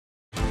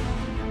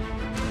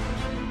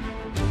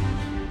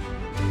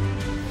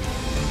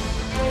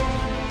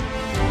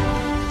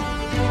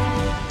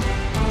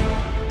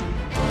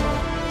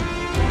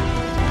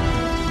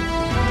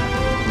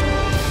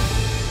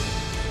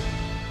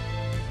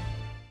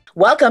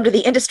Welcome to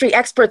the Industry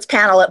Experts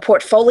Panel at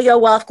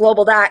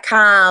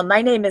PortfolioWealthGlobal.com.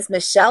 My name is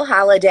Michelle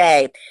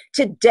Holliday.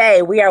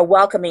 Today, we are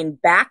welcoming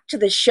back to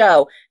the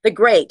show the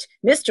great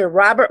Mr.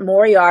 Robert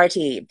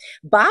Moriarty.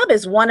 Bob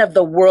is one of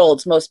the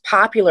world's most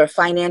popular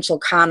financial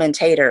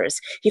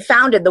commentators. He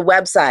founded the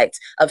websites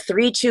of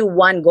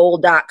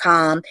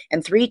 321gold.com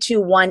and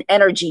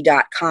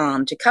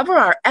 321energy.com to cover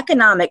our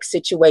economic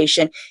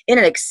situation in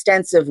an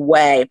extensive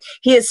way.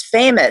 He is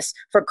famous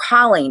for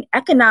calling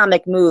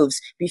economic moves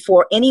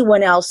before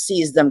anyone else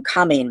sees them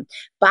coming.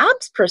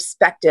 Bob's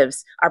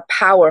perspectives are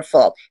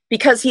powerful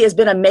because he has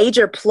been a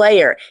major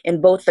player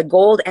in both the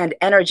gold and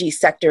energy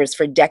sectors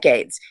for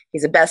decades.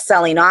 He's a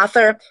best-selling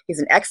author, he's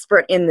an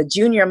expert in the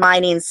junior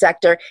mining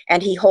sector,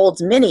 and he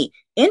holds many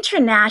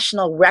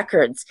international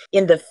records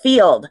in the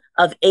field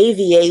of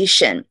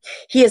aviation.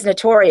 He is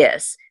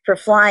notorious for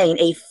flying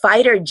a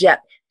fighter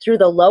jet through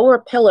the lower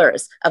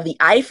pillars of the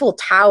Eiffel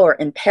Tower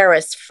in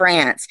Paris,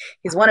 France.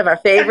 He's one of our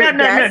favorite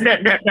guests.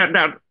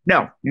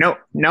 No.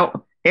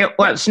 It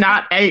was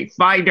not a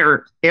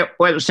fighter. It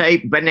was a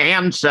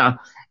Bonanza.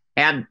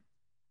 And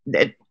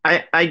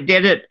I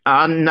did it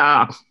on,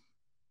 I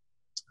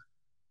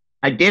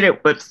did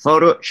it with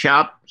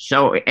Photoshop.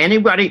 So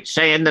anybody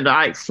saying that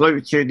I flew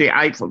through the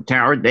Eiffel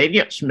Tower, they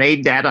just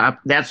made that up.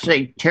 That's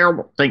a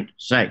terrible thing to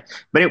say.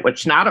 But it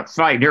was not a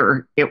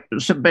fighter. It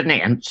was a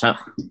Bonanza.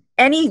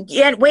 And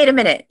wait a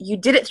minute, you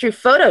did it through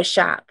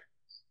Photoshop.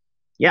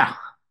 Yeah.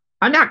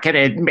 I'm not going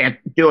to admit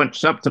doing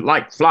something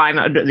like flying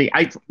under the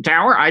Eiffel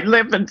Tower. I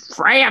live in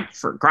France,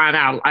 for crying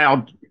out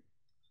loud.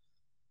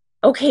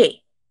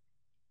 Okay.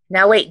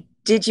 Now wait,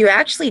 did you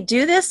actually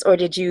do this or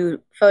did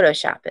you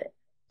Photoshop it?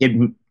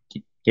 Did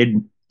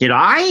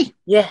I?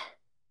 Yeah.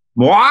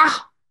 Moi?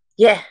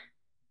 Yeah.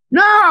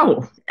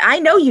 No. I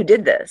know you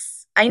did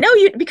this. I know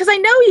you because I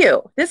know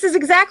you. This is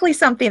exactly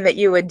something that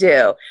you would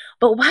do.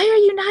 But why are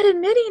you not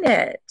admitting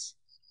it?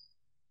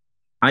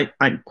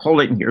 I'm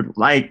pulling your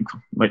leg,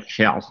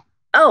 Michelle.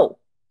 Oh.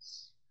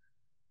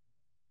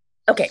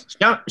 Okay.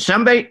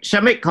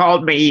 Somebody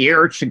called me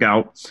years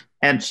ago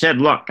and said,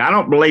 look, I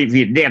don't believe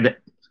you did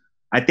it.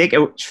 I think it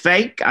was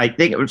fake. I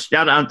think it was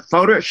done on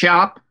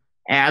Photoshop,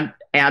 and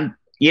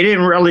you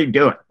didn't really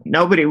do it.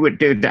 Nobody would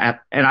do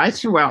that. And I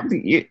said, well,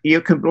 you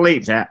can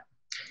believe that.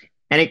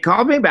 And he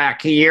called me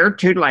back a year or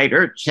two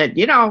later and said,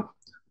 you know,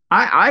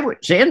 I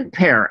was in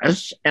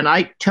Paris and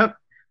I took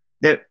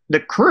the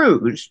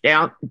cruise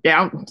down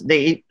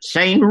the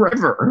Seine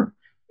River,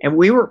 and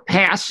we were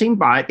passing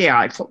by the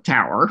Eiffel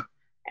Tower,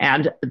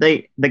 and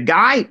the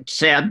guide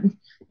said,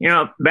 you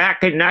know,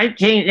 back in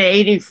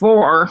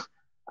 1984,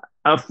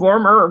 a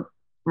former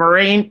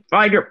Marine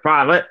fighter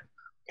pilot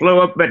flew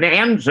a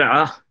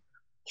Bonanza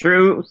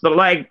through the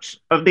legs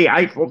of the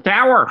Eiffel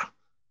Tower.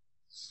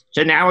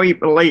 So now he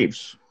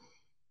believes.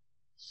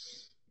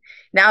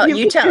 Now, are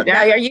you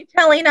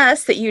telling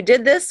us that you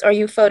did this or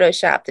you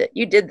Photoshopped it?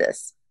 You did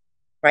this,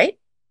 right?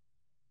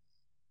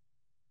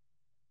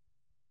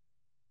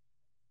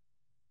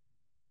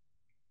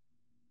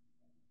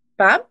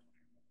 Bob?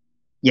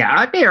 Yeah,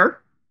 I'm here.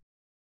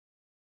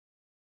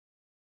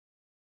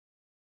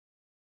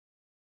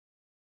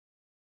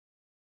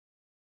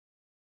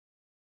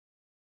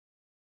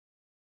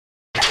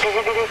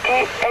 Visibility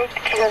 8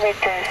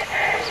 kilometers.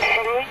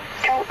 Ceiling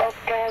 2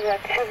 octaves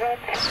at 7.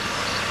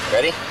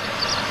 Ready?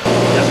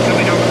 Just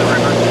coming over the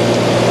river.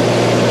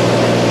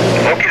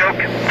 Okie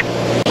doke.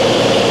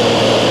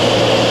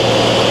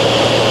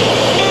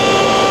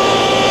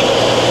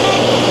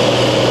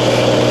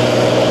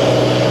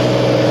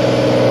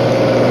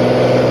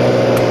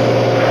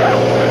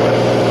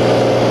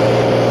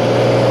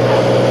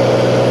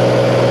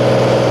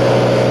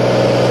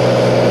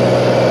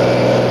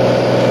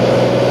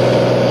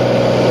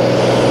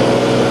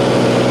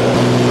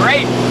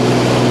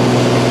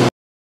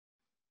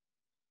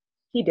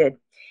 He did.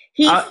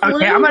 He Okay,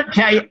 I'm going to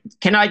tell you.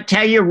 Can I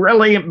tell you a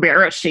really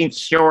embarrassing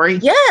story?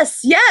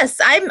 Yes.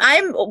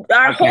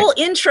 Our whole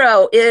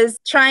intro is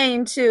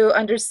trying to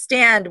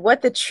understand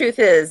what the truth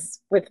is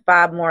with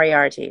Bob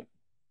Moriarty.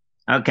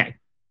 Okay.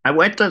 I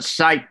went to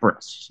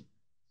Cyprus,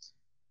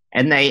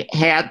 and they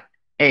had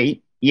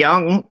a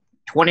young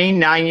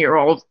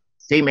 29-year-old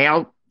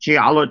female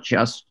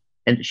geologist,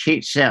 and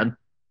she said,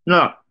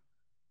 look,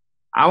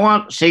 I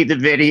want to see the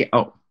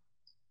video.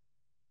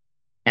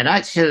 And I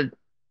said,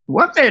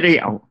 what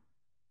video?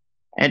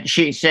 And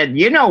she said,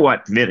 you know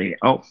what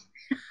video?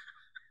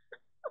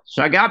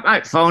 So I got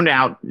my phone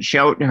out and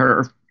showed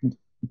her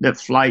the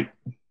flight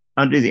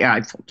under the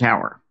Eiffel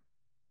Tower.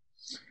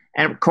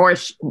 And of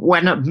course,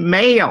 when a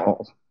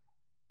male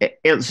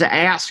is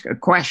asked a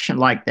question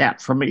like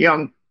that from a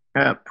young,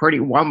 pretty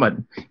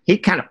woman, he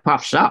kind of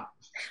puffs up.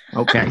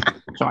 Okay.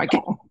 So I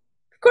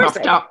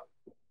puffed up.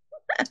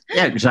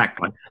 Yeah,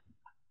 exactly.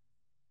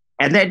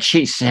 And then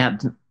she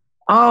said,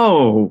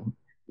 oh,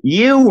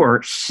 you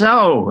were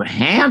so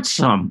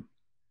handsome.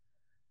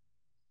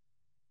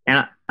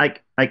 And I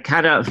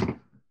kind of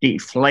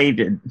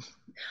deflated.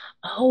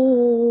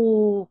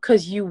 Oh,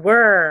 because you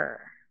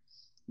were.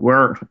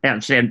 Were,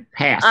 as in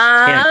past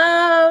tense.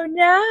 Oh,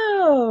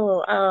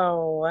 no.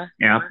 Oh,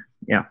 Yeah,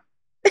 yeah.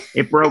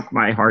 It broke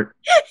my heart.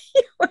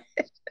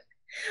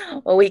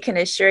 Well, we can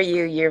assure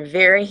you, you're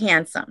very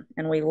handsome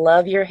and we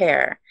love your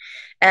hair.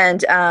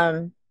 And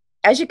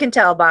as you can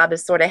tell, Bob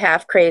is sort of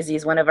half crazy.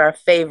 He's one of our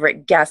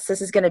favorite guests.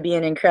 This is going to be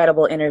an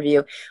incredible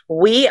interview.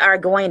 We are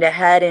going to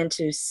head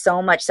into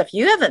so much stuff.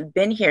 You haven't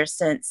been here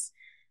since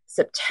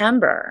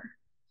September,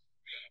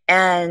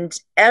 and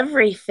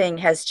everything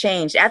has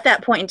changed. At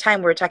that point in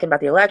time, we were talking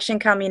about the election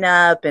coming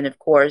up, and of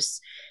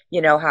course,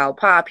 you know how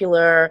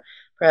popular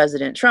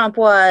President Trump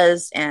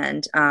was,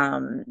 and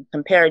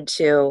compared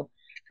to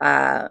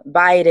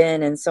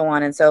Biden, and so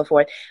on and so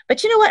forth.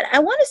 But you know what? I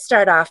want to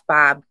start off,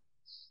 Bob,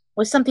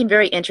 with something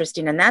very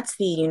interesting, and that's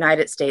the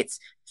United States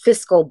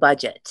fiscal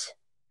budget.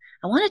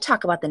 I want to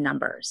talk about the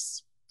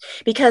numbers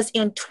because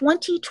in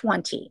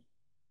 2020,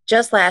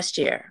 just last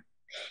year,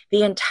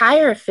 the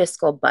entire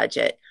fiscal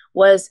budget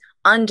was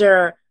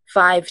under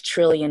 $5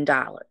 trillion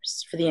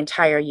for the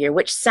entire year,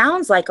 which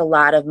sounds like a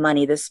lot of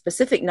money. The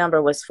specific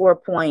number was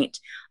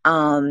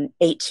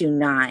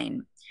 4.829.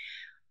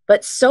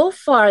 But so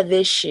far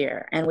this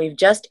year, and we've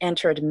just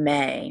entered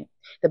May,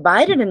 the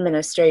Biden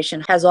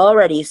administration has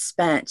already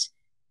spent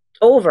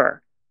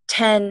over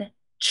 $10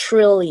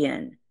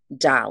 trillion.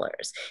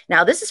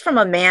 Now, this is from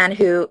a man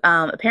who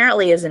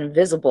apparently is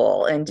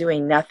invisible and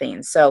doing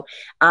nothing. So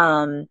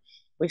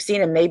we've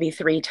seen him maybe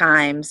 3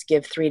 times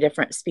give 3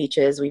 different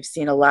speeches. We've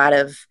seen a lot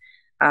of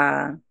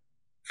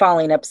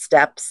falling up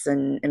steps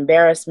and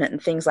embarrassment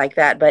and things like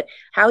that. But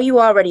how you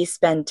already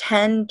spend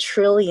 $10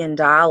 trillion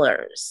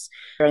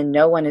and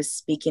no one is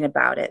speaking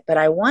about it. But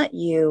I want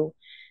you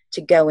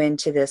to go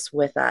into this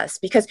with us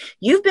because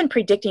you've been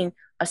predicting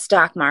a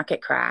stock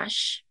market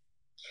crash.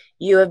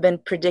 You have been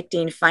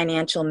predicting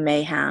financial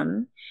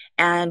mayhem,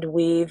 and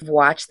we've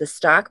watched the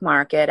stock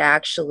market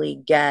actually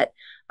get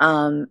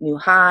new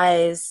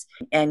highs,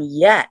 and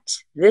yet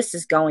this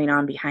is going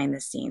on behind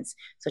the scenes.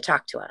 So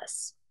talk to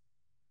us.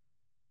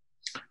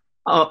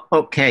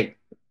 Okay.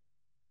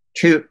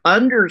 To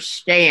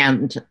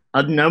understand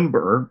a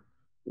number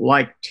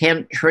like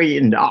 $10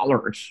 trillion,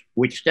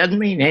 which doesn't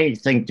mean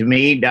anything to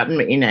me, doesn't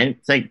mean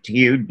anything to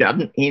you,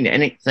 doesn't mean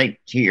anything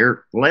to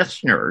your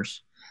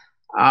listeners,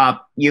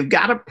 you've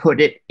got to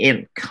put it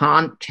in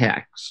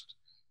context.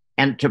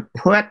 And to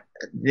put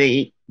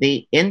the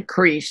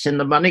increase in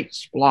the money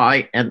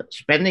supply and the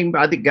spending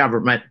by the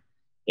government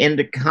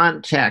into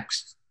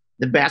context,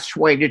 the best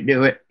way to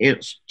do it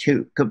is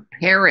to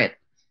compare it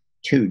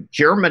to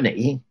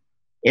Germany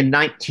in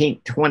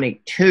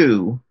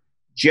 1922,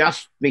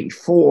 just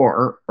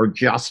before or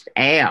just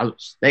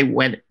as they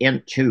went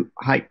into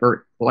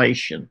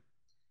hyperinflation.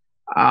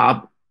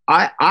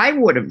 I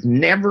would have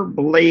never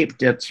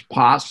believed it's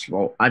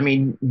possible. I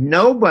mean,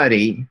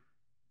 nobody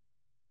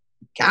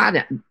got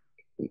it.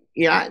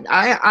 Yeah,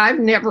 I've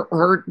never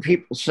heard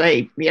people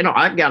say, you know,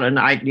 I've got an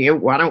idea.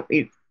 Why don't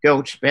we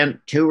go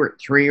spend 2 or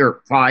 3 or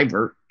 5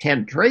 or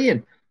 10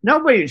 trillion?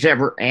 Nobody's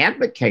ever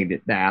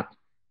advocated that.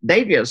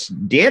 They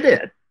just did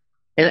it.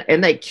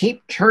 And they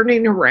keep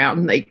turning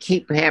around. They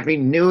keep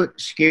having new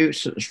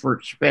excuses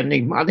for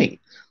spending money.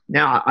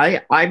 Now,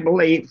 I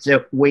believe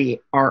that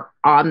we are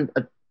on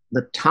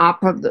the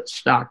top of the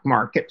stock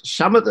market.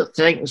 Some of the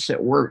things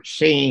that we're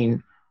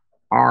seeing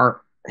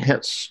are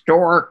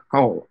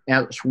historical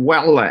as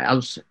well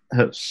as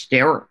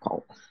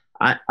hysterical.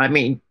 I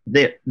mean,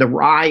 the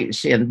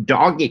rise in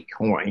doggy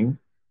coin,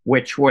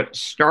 which was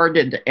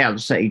started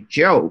as a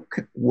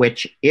joke,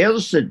 which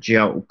is a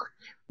joke,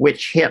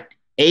 which hit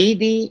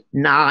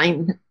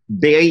 $89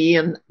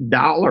 billion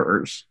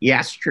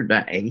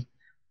yesterday.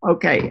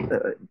 Okay,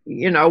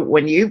 you know,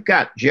 when you've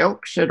got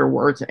jokes that are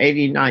worth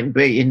 $89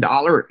 billion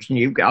and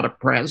you've got a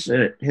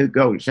president who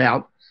goes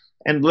out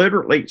and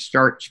literally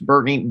starts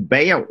burning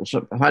bales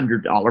of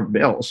 $100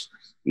 bills,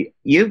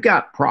 you've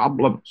got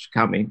problems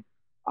coming.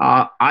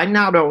 I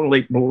not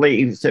only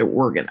believe that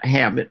we're going to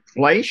have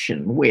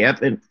inflation, we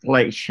have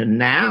inflation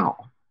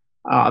now.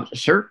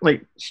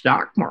 Certainly,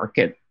 stock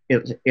market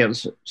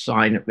is a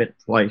sign of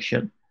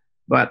inflation,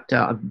 but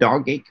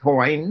doggy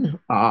coin,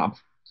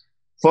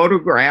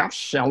 photographs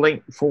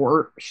selling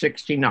for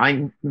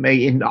 $69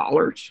 million.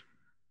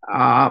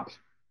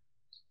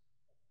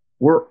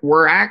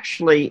 We're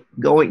actually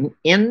going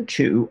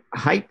into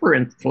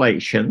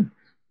hyperinflation.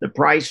 The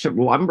price of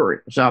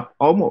lumber is up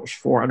almost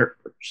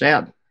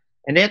 400%.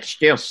 And it's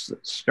just the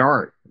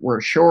start.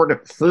 We're short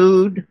of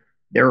food.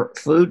 There are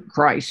food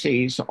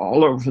crises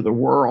all over the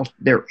world.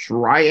 There's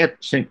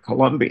riots in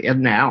Colombia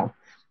now.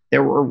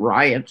 There were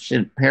riots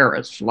in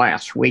Paris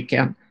last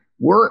weekend.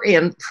 We're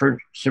in for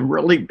some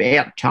really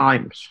bad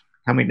times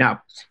coming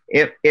up.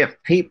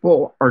 If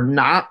people are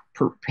not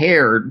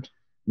prepared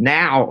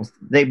now,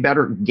 they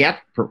better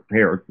get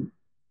prepared.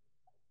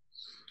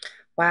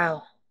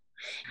 Wow.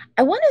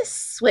 I want to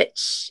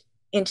switch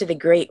into the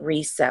Great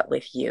Reset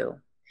with you.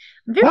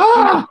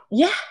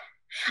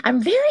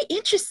 I'm very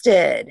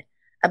interested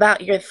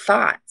about your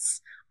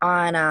thoughts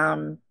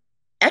on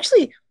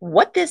actually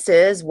what this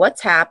is,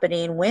 what's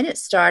happening, when it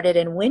started,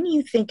 and when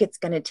you think it's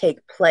going to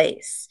take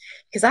place.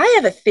 Because I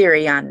have a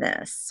theory on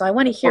this. So I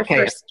want to hear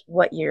first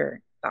what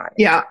your thought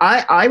is. Yeah,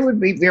 I would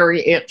be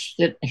very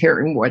interested in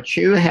hearing what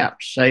you have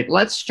to say.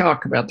 Let's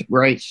talk about the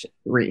Great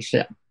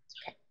Reset.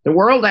 The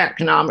World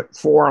Economic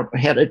Forum,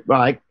 headed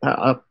by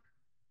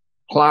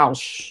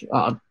Klaus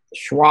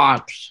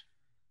Schwab,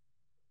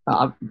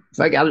 if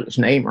I got his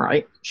name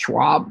right,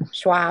 Schwab,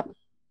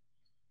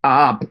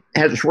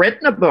 has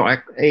written a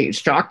book.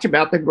 He's talked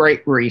about the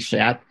Great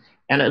Reset,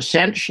 and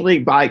essentially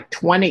by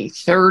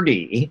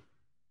 2030,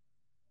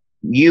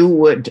 you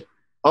would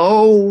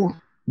owe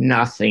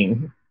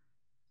nothing,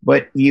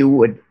 but you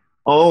would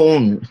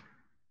own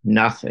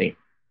nothing.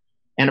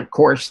 And of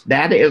course,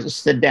 that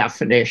is the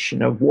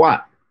definition of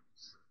what?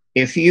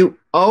 If you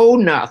owe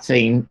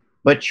nothing,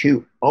 but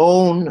you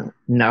own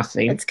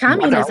nothing. It's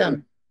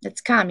communism.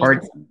 It's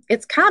communism.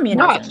 It's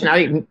communism. No, it's not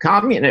even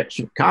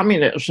communism.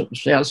 Communism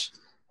says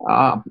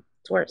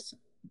it's worse.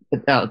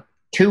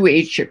 To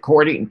each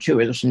according to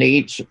his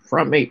needs,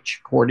 from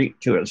each according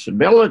to his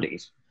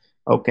abilities.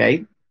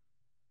 Okay?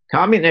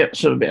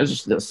 Communism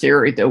is the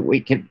theory that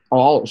we can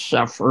all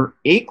suffer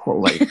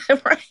equally.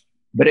 Right.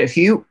 But if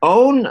you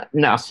own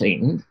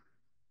nothing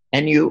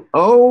and you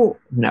owe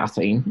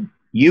nothing,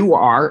 you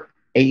are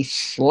a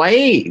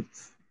slave.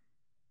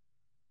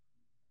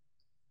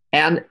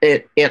 And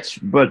it's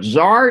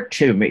bizarre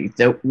to me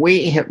that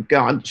we have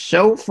gone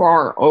so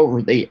far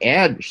over the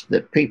edge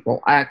that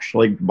people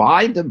actually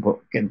buy the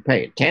book and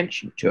pay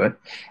attention to it.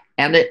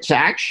 And it's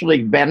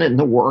actually been in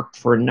the work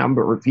for a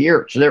number of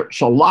years.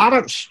 There's a lot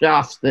of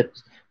stuff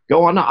that's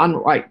going on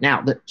right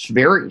now that's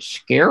very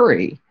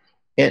scary,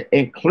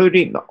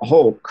 including the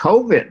whole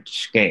COVID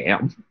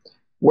scam,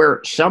 where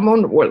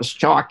someone was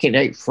talking,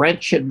 a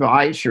French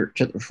advisor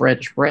to the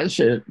French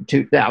president in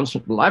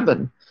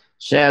 2011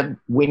 said,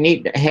 we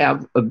need to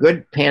have a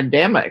good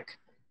pandemic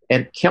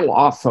and kill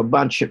off a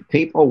bunch of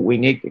people. We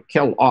need to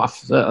kill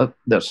off the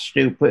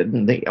stupid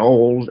and the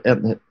old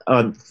and the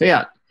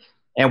unfit.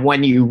 And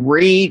when you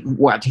read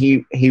what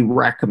he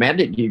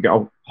recommended, you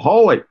go,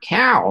 holy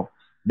cow,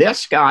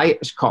 this guy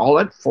is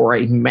calling for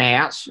a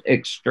mass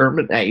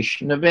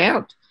extermination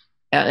event.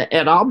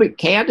 And I'll be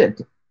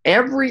candid,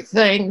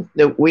 everything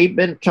that we've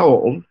been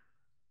told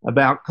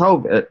about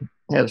COVID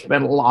has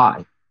been a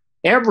lie.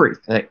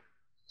 Everything.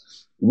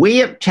 We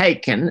have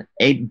taken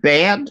a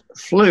bad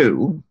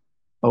flu,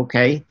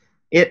 okay?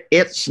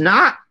 It's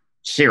not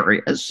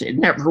serious. It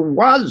never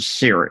was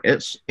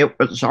serious. It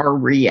was our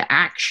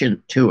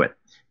reaction to it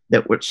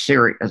that was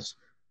serious.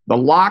 The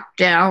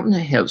lockdown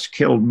has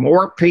killed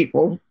more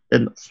people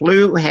than the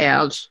flu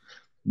has.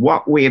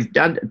 What we have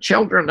done to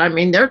children, I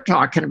mean, they're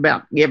talking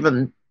about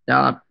giving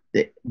the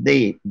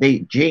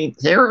gene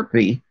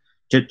therapy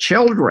to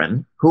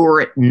children who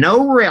are at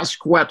no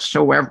risk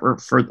whatsoever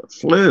for the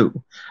flu.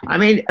 I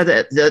mean,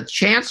 the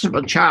chance of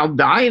a child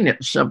dying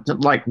is something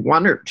like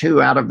 1 or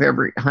 2 out of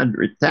every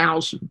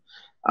 100,000.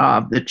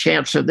 The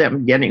chance of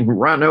them getting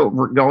run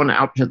over going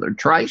out to their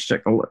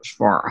tricycle is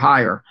far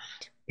higher.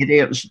 It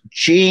is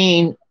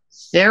gene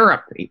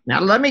therapy.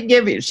 Now, let me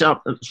give you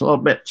something that's a little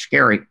bit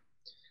scary.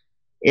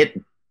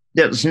 It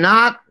does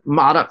not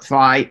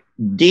modify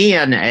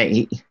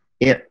DNA.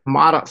 It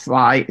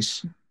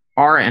modifies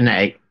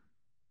RNA.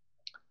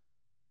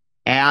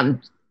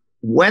 And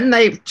when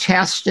they've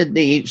tested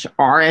these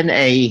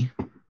RNA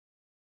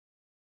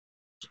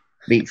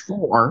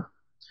before,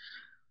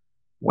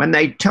 when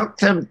they took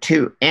them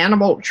to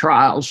animal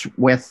trials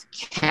with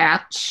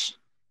cats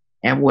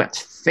and with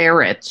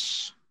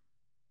ferrets,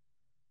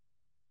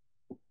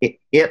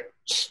 it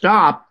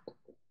stopped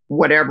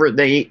whatever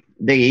the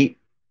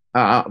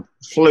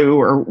flu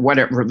or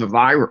whatever the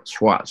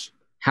virus was.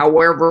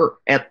 However,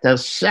 at the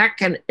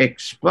second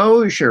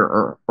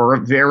exposure or a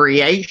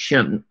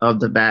variation of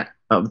the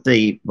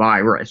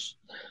virus,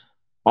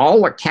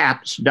 all the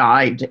cats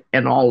died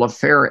and all the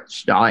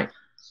ferrets died.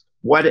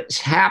 What is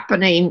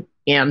happening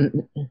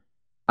in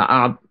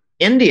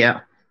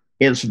India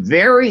is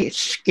very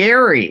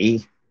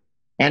scary,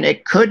 and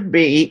it could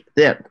be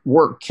that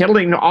we're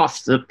killing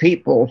off the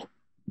people.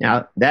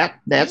 Now,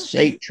 that's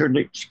a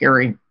truly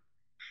scary.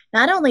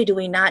 Not only do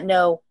we not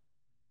know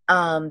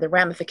the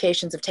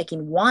ramifications of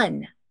taking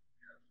one,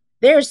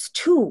 there's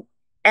 2,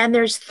 and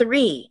there's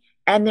 3,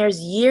 and there's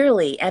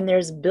yearly, and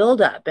there's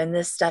buildup, and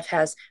this stuff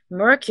has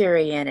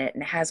mercury in it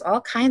and has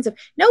all kinds of,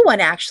 no one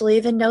actually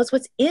even knows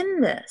what's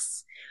in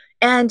this.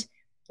 And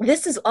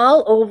this is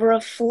all over a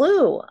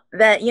flu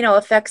that,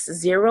 affects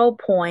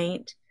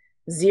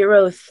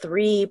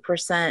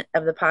 0.03%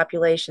 of the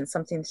population,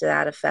 something to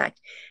that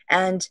effect.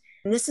 And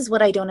this is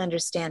what I don't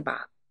understand, Bob.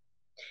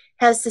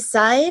 Has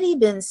society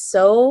been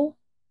so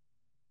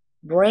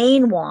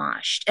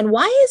brainwashed? And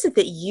why is it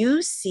that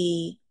you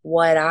see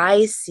what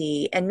I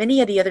see and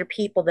many of the other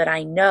people that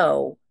I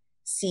know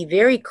see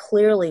very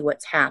clearly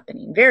what's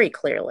happening, very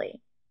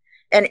clearly,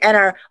 and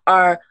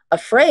are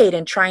afraid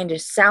and trying to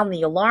sound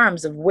the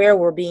alarms of where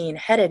we're being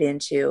headed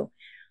into?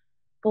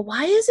 But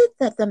why is it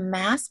that the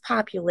mass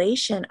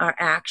population are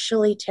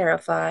actually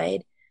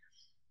terrified?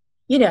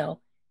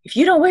 If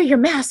you don't wear your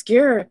mask,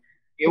 you're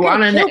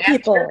going to kill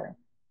people.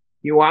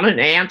 You want an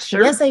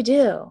answer? Yes, I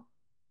do.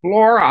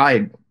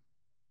 Fluoride.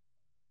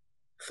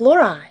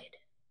 Fluoride.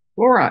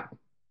 Fluoride.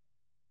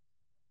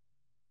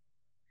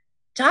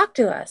 Talk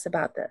to us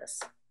about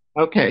this.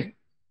 Okay.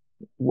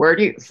 Where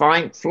do you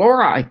find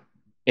fluoride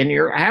in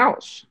your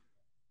house?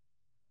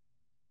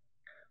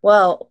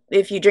 Well,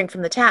 if you drink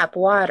from the tap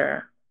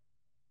water,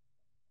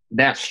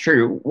 That's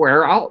true.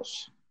 Where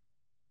else?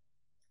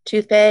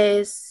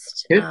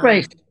 toothpaste,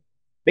 Toothpaste.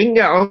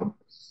 Bingo.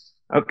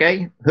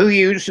 Okay. Who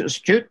uses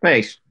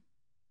toothpaste?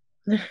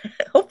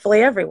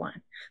 hopefully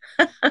everyone.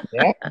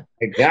 Yeah,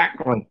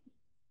 exactly.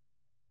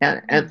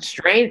 And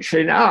strange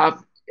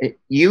enough,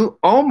 you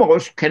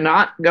almost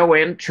cannot go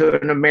into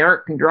an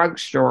American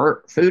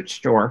drugstore, food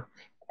store,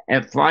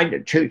 and find a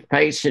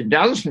toothpaste that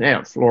doesn't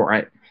have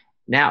fluoride.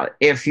 Now,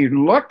 if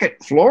you look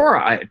at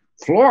fluoride,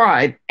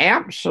 fluoride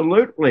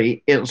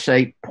absolutely is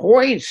a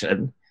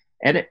poison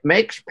and it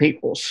makes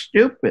people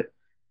stupid.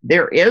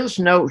 There is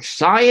no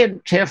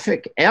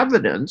scientific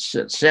evidence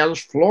that says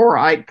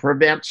fluoride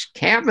prevents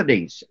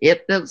cavities.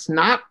 It does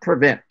not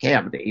prevent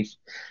cavities.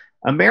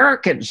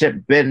 Americans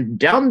have been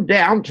dumbed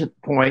down to the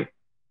point,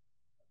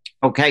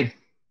 okay,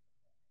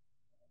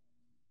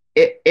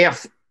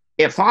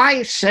 if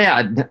I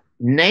said,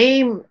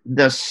 name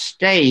the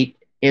state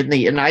in the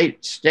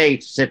United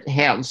States that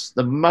has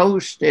the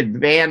most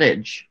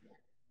advantage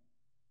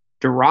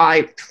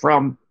derived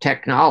from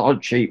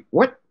technology,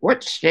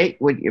 what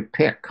state would you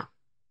pick?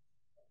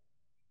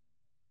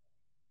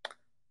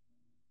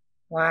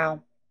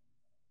 Wow.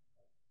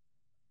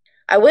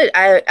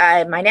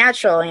 My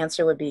natural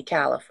answer would be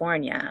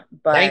California,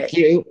 Thank but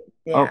you.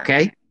 yeah.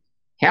 Okay.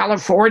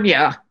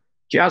 California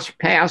just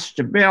passed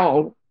a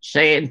bill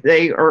saying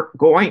they are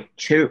going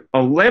to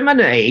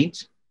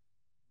eliminate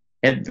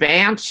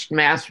advanced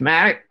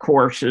mathematics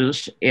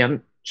courses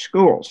in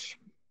schools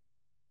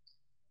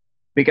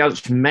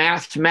because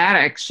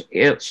mathematics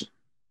is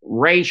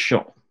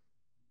racial.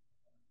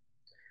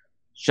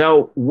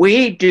 So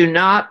we do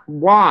not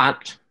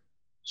want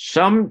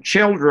some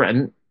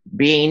children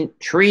being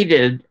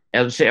treated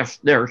as if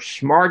they're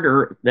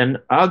smarter than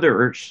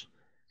others.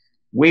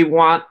 We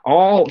want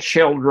all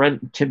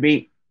children to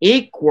be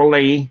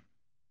equally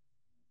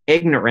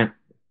ignorant.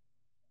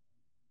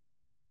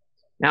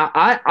 Now,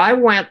 I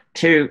went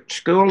to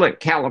school in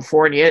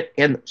California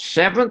in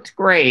seventh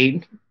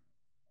grade,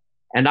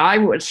 and I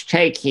was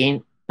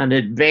taking an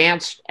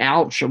advanced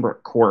algebra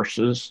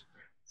courses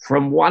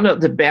from one of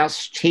the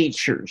best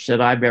teachers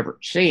that I've ever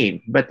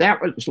seen. But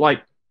that was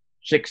like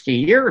 60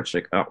 years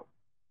ago.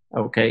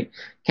 Okay.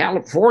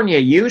 California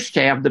used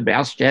to have the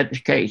best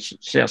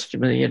education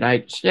system in the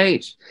United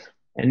States.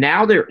 And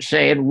now they're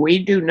saying we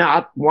do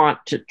not want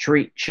to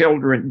treat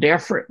children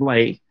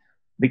differently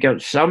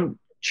because some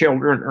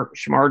children are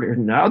smarter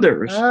than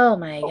others. Oh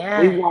my We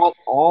God. want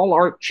all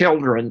our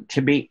children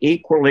to be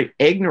equally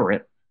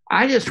ignorant.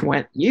 I just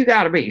went, you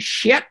got to be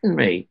shitting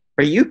me.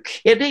 Are you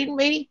kidding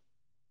me?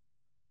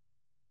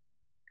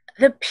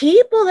 The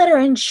people that are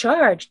in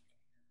charge,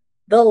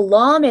 the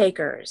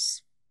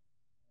lawmakers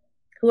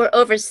who are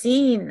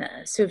overseeing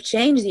this, who've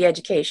changed the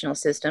educational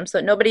system so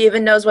that nobody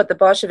even knows what the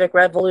Bolshevik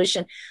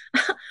Revolution.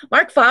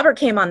 Mark Faber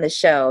came on the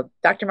show,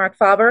 Dr. Mark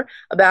Faber,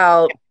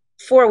 about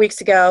 4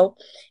 weeks ago,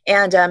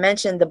 and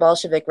mentioned the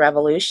Bolshevik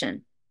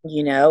Revolution,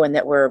 and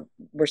that we're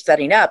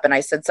setting up. And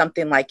I said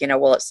something like,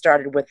 well, it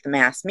started with the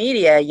mass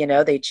media.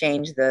 They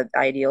changed the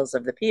ideals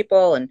of the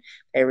people and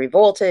they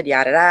revolted,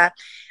 yada yada.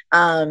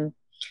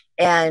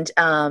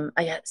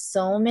 I got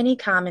so many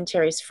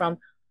commentaries from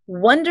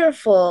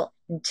wonderful,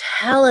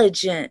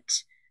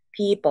 intelligent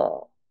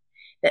people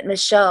that,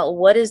 Michelle,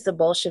 what is the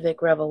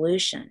Bolshevik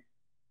Revolution?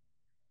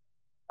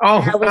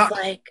 Oh, and I was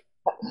like,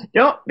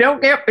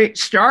 don't get me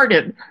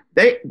started.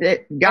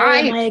 The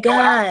guys, oh my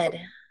God.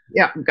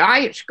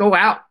 Guys go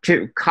out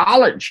to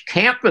college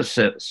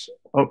campuses,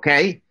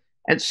 okay,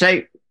 and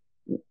say,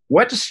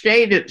 what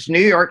state is New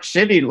York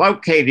City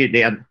located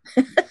in?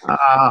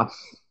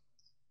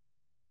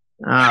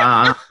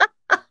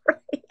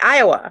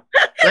 Iowa.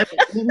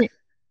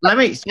 let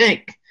me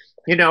think.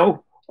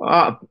 Who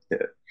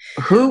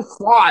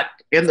fought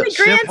in the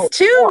Grant's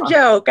tomb War?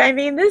 joke. I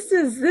mean, this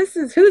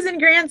is who's in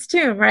Grant's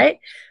tomb, right?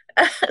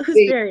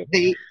 Who's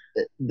buried?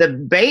 The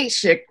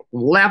basic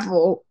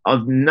level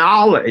of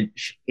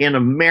knowledge in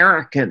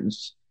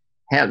Americans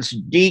has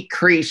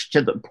decreased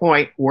to the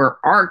point where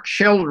our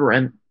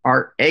children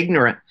are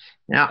ignorant.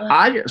 Now,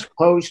 I just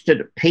posted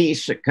a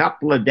piece a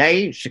couple of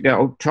days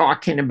ago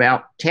talking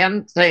about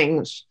 10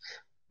 things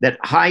that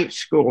high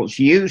schools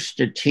used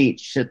to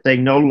teach that they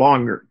no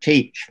longer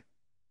teach.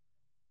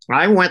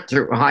 I went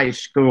through high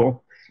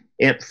school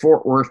in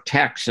Fort Worth,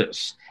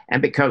 Texas,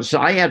 and because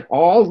I had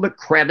all the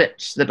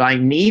credits that I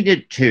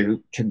needed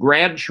to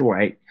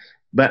graduate,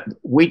 but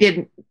we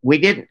didn't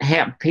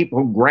have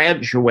people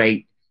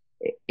graduate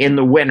in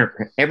the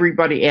winter.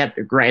 Everybody had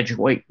to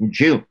graduate in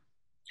June.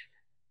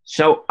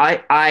 So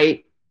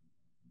I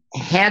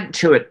had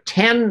to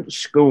attend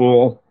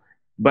school,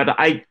 but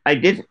I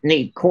didn't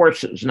need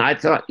courses. And I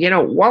thought,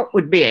 what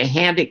would be a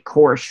handy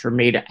course for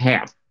me to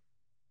have?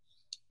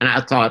 And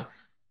I thought,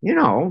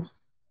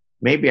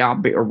 maybe I'll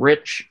be a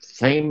rich,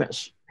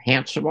 famous,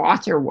 handsome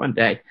author one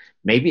day.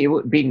 maybe it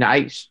would be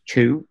nice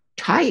to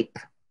type.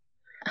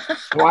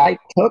 So I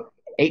took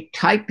a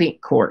typing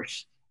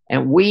course,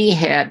 and we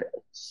had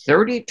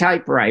 30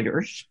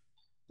 typewriters.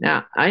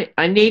 Now,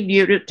 I need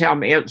you to tell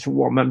me, as a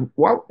woman,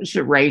 what was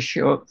the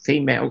ratio of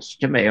females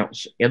to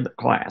males in the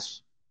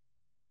class?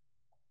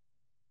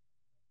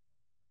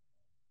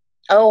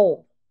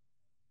 Oh,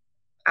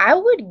 I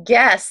would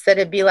guess that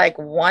it'd be like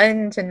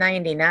 1 to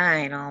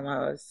 99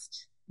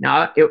 almost.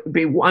 Now, it would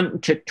be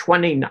 1 to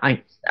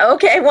 29.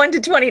 Okay, 1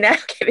 to 29.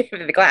 Okay,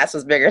 maybe the class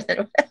was bigger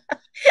than.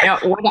 Now,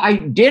 what I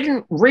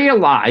didn't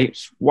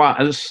realize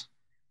was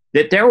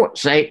that there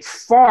was a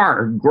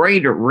far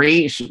greater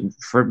reason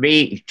for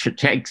me to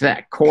take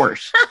that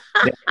course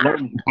than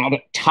learning how to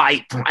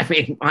type. I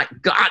mean, my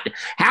God,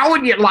 how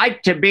would you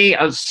like to be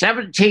a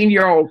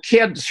 17-year-old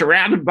kid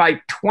surrounded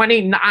by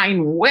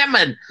 29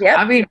 women? Yep.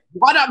 I mean,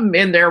 one of them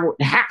in there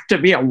would have to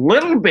be a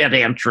little bit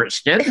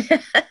interested.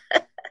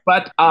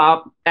 But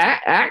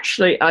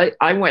actually,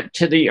 I went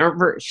to the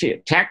University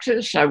of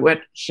Texas. I went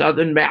to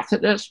Southern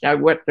Methodist. I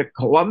went to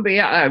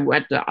Columbia. I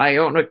went to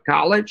Iona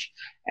College.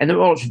 And the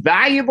most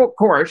valuable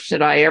course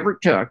that I ever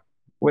took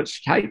was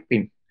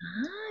typing.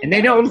 And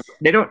they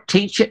don't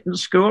teach it in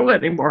school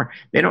anymore.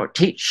 They don't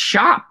teach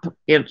shop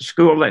in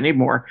school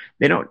anymore.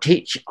 They don't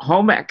teach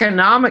home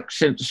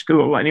economics in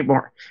school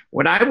anymore.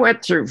 When I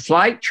went through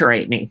flight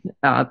training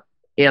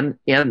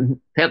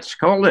in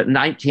Pensacola in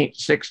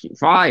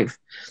 1965,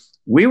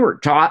 we were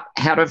taught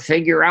how to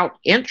figure out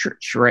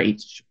interest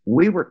rates.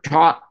 We were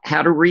taught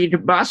how to read a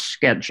bus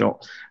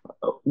schedule.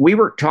 We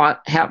were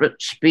taught how to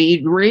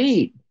speed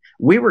read.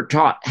 We were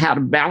taught how to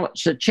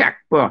balance a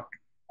checkbook.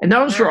 And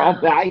those are all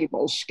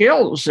valuable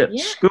skills that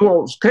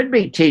schools could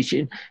be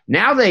teaching.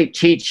 Now they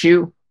teach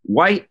you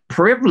white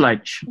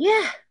privilege.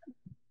 Yeah.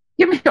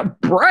 Give me a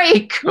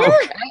break. Yeah.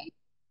 Okay.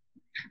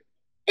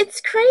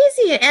 It's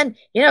crazy. And,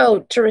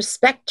 to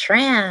respect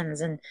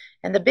trans and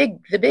the big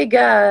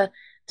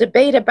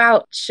debate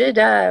about should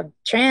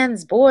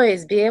trans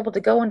boys be able to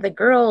go into the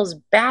girls'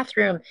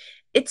 bathroom.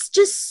 It's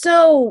just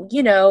so,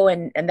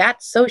 and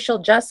that's social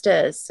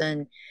justice.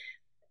 And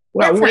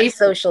that's not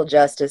social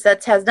justice.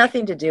 That has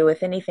nothing to do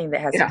with anything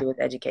that has to do with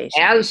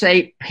education. As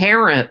a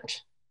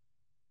parent,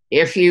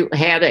 if you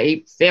had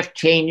a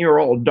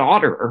 15-year-old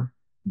daughter,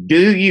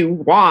 do you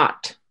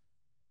want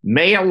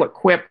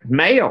male-equipped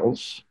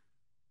males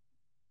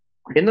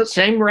in the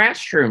same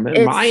restroom?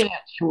 And my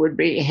answer would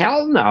be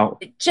hell no.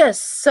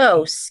 Just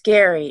so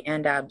scary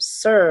and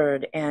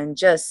absurd, and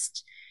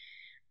just,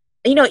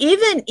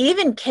 even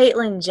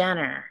Caitlyn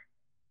Jenner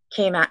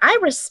came out. I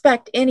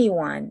respect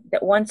anyone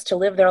that wants to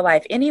live their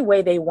life any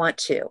way they want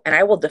to, and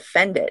I will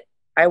defend it.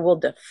 I will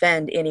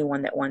defend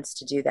anyone that wants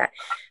to do that.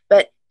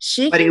 But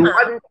he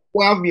wasn't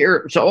 12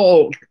 years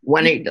old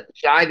when he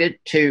decided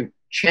to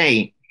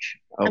change.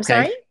 Okay? I'm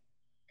sorry?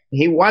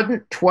 He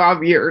wasn't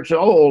 12 years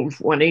old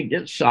when he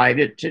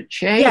decided to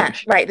change. Yeah,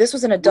 right. This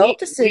was an adult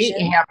decision.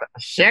 We have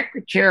a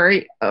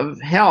Secretary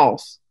of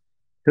Health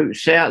who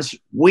says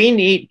we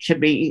need to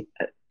be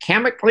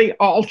chemically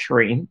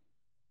altering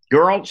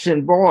girls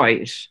and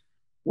boys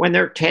when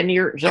they're 10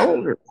 years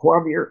old or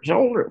 12 years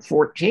old or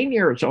 14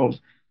 years old.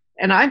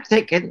 And I'm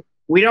thinking,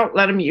 we don't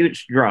let them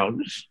use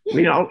drugs.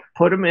 We don't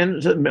put them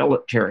into the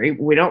military.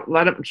 We don't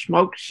let them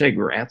smoke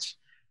cigarettes.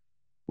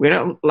 We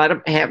don't let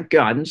them have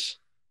guns.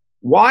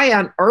 Why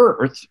on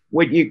earth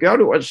would you go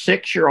to a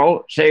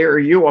 6-year-old and say, are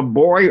you a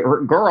boy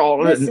or a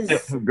girl? And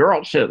if the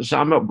girl says,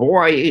 I'm a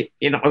boy,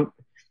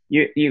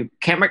 you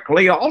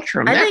chemically alter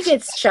them. I think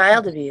it's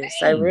child abuse.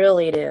 I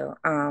really do.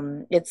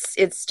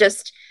 It's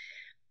just,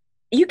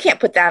 you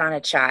can't put that on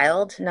a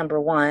child, number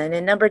one.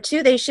 And number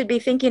two, they should be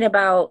thinking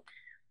about,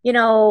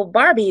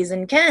 Barbies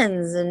and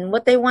Kens and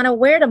what they want to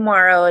wear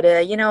tomorrow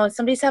to,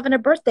 somebody's having a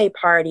birthday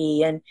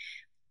party and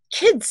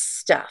kids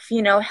stuff,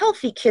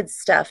 healthy kids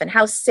stuff, and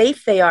how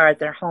safe they are at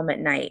their home at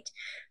night.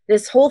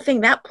 This whole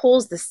thing that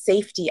pulls the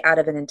safety out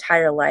of an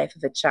entire life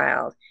of a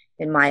child,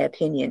 in my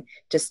opinion,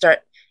 to start,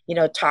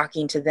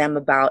 talking to them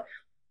about,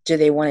 do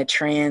they want to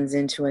trans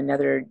into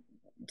another?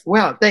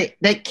 Well, they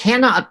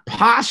cannot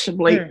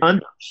possibly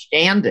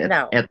understand it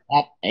at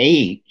that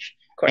age,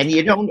 and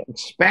you don't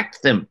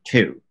expect them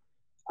to.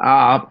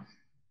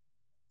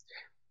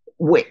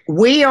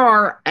 We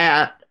are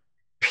at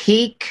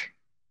peak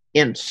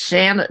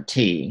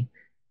insanity,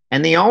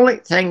 and the only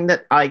thing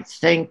that I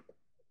think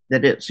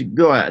that it's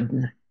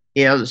good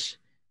is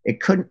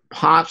it couldn't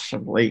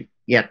possibly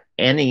get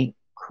any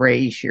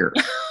crazier.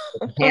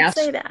 It has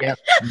to get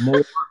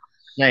more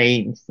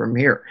insane from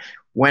here.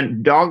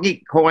 When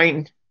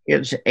Dogecoin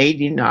is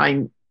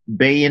 $89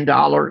 billion,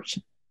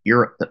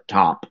 you're at the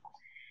top.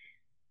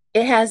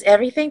 It has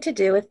everything to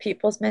do with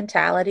people's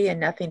mentality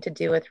and nothing to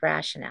do with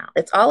rationale.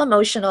 It's all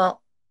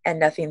emotional and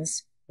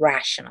nothing's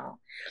rational.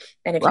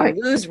 And if you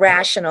lose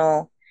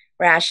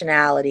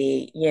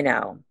rationality, you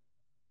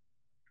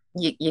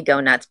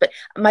go nuts. But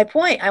my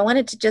point, I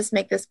wanted to just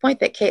make this point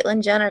that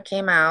Caitlyn Jenner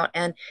came out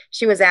and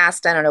she was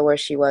asked, I don't know where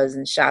she was,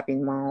 in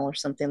shopping mall or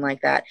something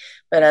like that,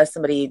 but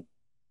somebody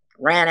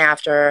ran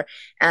after her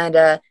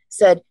and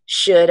said,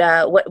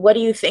 what do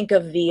you think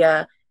of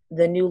the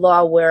the new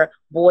law where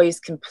boys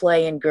can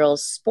play in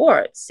girls'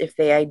 sports if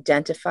they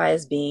identify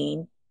as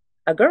being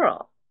a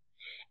girl.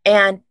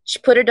 And she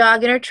put her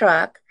dog in her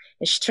truck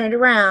and she turned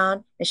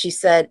around and she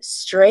said,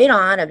 straight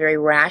on, a very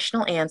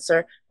rational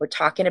answer. We're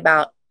talking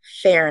about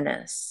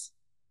fairness.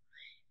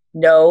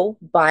 No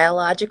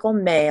biological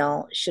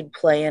male should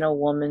play in a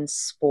woman's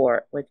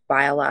sport with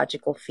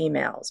biological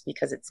females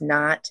because it's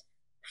not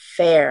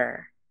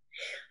fair.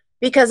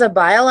 Because a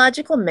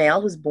biological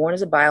male who's born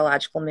as a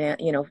biological man,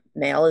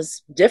 male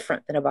is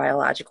different than a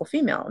biological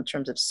female in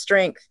terms of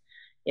strength,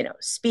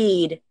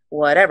 speed,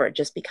 whatever,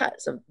 just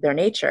because of their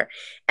nature.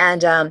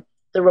 And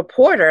the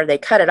reporter, they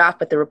cut it off,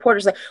 but the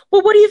reporter's like,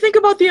 well, what do you think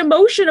about the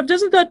emotion of,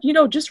 doesn't that,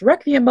 just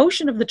wreck the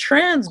emotion of the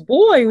trans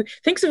boy who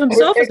thinks of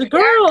himself as a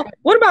girl?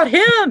 What about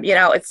him?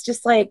 It's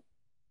just like,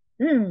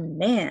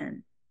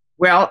 man.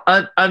 Well,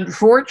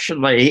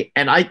 unfortunately,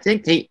 and I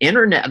think the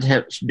internet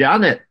has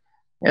done it,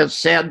 has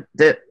said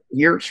that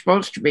you're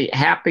supposed to be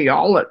happy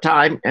all the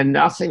time and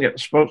nothing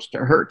is supposed to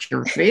hurt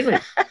your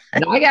feelings.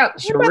 And I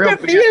got some real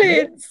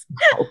feelings.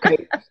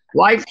 Okay,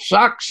 life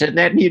sucks and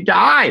then you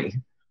die.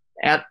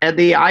 And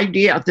the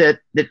idea that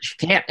you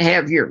can't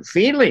have your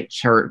feelings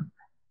hurt,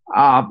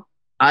 I'm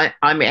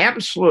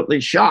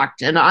absolutely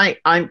shocked. And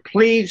I'm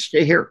pleased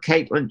to hear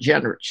Caitlyn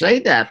Jenner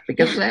say that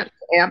because that's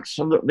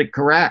absolutely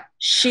correct.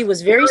 She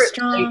was very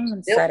strong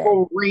and said it.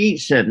 The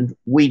reason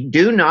we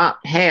do not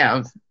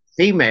have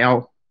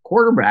female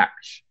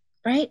quarterbacks.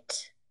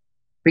 Right.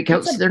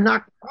 Because they're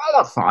not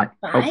qualified.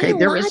 Okay,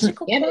 there isn't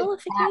any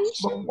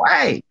possible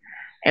way.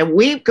 And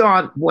we've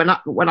gone, when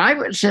I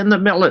was in the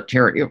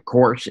military, of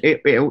course,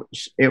 it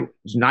was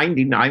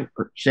 99%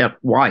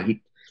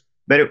 white,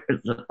 but it was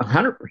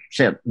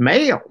 100%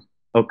 male,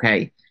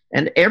 okay?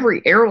 And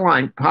every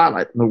airline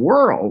pilot in the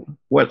world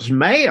was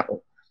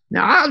male.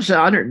 Now, I was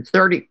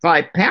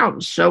 135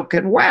 pounds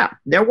soaking wet.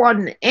 There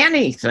wasn't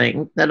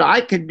anything that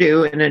I could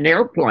do in an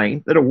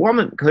airplane that a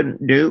woman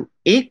couldn't do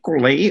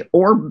equally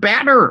or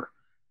better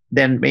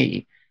than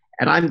me.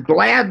 And I'm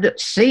glad to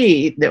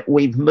see that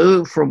we've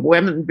moved from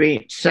women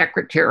being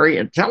secretary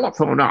and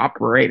telephone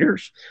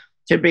operators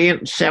to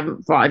being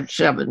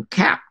 757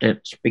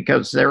 captains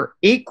because they're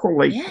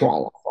equally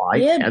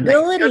qualified. Yeah,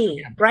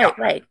 ability.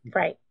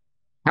 Right.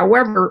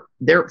 However,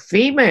 they're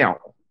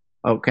female,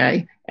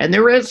 okay? And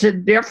there is a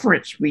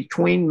difference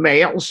between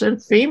males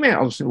and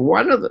females. And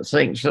one of the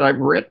things that I've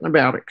written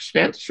about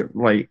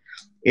extensively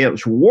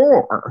is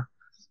war.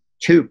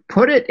 To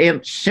put it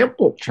in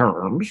simple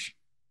terms,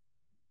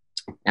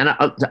 and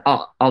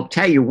I'll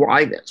tell you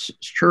why this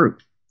is true.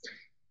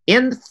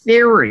 In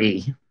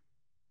theory,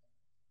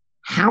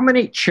 how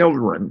many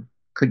children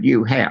could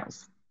you have?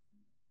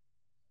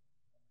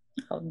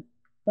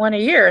 One a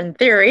year, in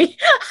theory.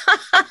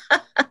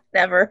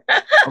 Never.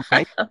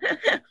 Okay.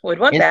 Would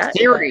want that.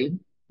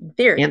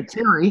 In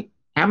theory,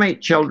 how many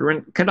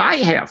children could I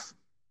have?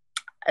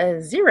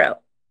 0.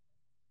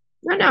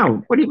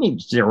 No. What do you mean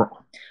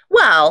 0?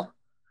 Well,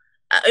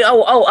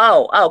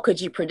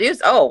 could you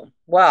produce? Oh,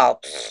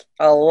 well,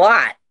 a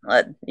lot.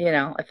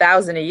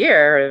 1,000 a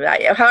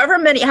year. How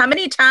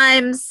many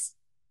times?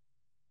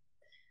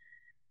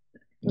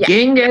 Yeah.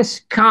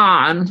 Genghis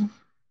Khan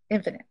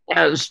Infinite.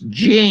 has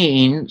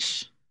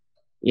genes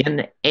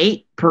in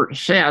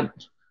 8%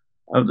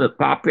 of the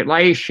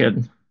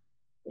population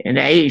in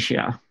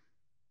Asia.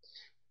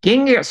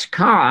 Genghis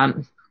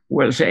Khan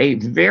was a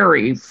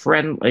very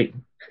friendly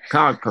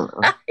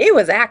conqueror. He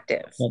was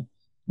active.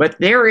 But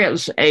there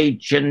is a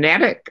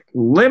genetic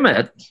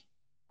limit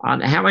on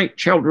how many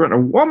children a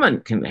woman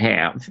can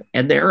have,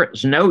 and there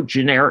is no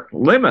generic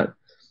limit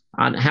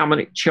on how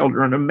many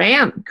children a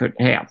man could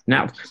have.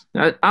 Now,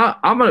 I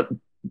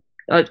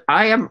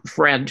am a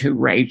friend who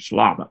raised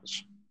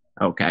llamas,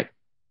 okay?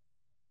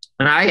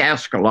 And I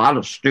ask a lot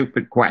of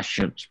stupid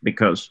questions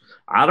because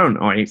I don't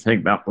know anything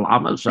about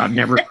llamas. I've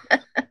never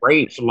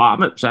raised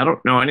llamas. I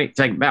don't know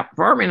anything about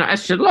farming. I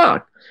said,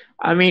 look,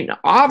 I mean,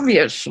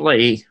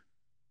 obviously,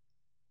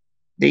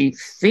 the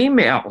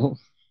female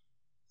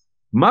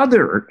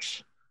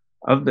mothers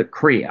of the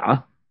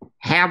cria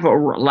have a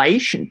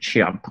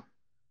relationship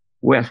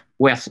with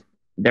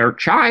their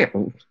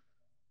child,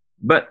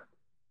 but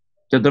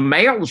do the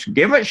males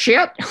give a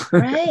shit?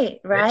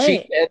 Right.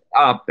 She said,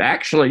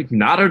 actually,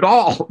 not at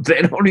all.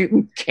 They don't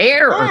even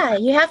care. Yeah,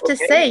 you have to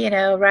say,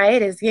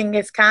 right, is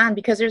Genghis Khan,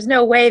 because there's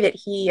no way that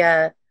he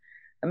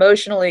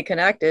emotionally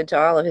connected to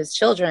all of his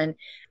children.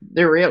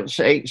 There is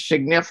a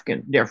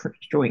significant difference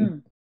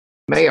between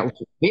males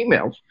and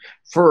females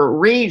for a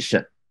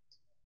reason.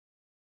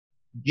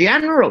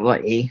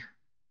 Generally,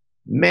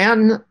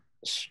 men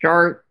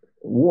start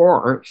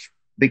wars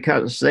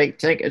because they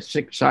think it's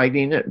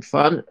exciting and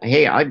fun.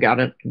 Hey, I got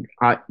a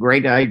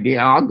great idea.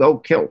 I'll go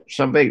kill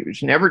somebody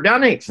who's never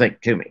done anything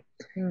to me.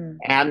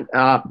 And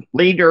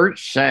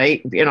leaders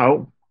say,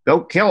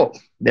 go kill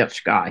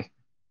this guy.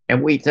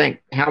 And we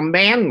think, how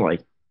manly.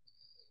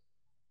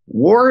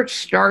 Wars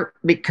start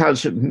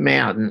because of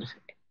men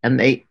and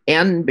they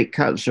end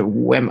because of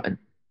women.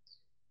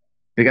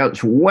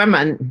 Because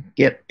women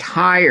get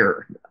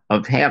tired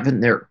of having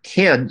their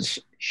kids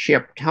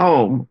shipped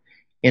home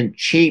in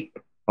cheap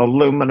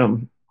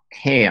aluminum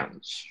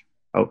cans.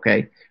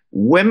 Okay.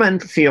 Women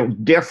feel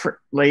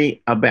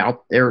differently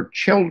about their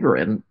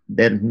children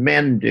than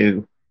men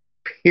do,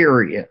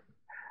 period.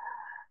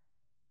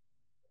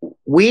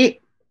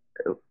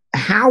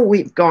 How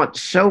we've gone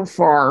so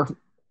far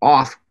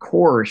off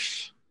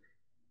course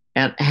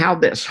and how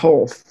this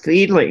whole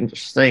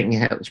feelings thing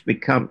has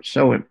become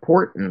so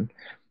important.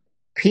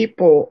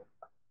 People,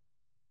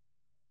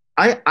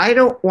 I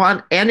don't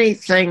want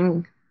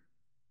anything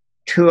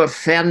to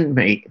offend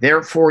me.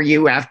 Therefore,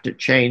 you have to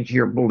change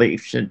your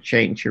beliefs and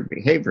change your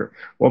behavior.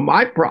 Well,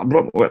 my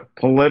problem with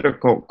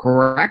political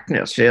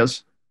correctness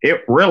is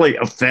it really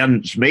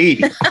offends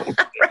me.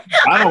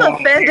 I'm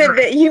offended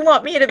that you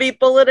want me to be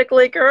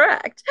politically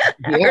correct.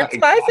 Yeah, Hurts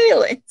my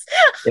feelings.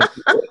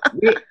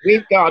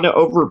 We've gone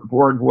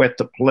overboard with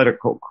the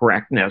political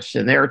correctness,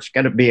 and there's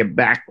going to be a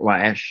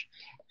backlash.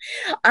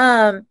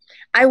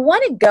 I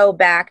want to go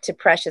back to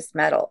precious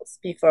metals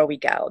before we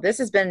go. This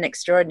has been an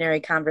extraordinary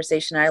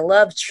conversation. I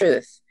love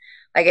truth.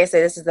 Like I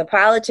say, this is the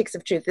politics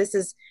of truth. This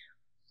is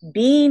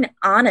being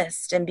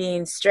honest and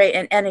being straight.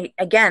 And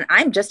again,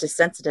 I'm just as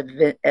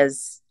sensitive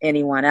as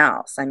anyone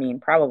else. I mean,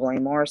 probably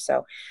more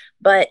so.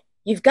 But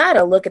you've got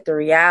to look at the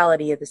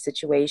reality of the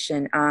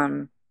situation.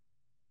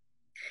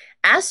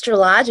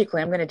 Astrologically,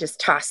 I'm going to just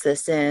toss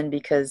this in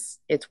because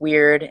it's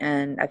weird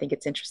and I think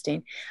it's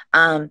interesting.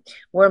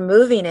 We're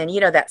moving in,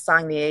 that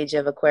song, The Age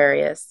of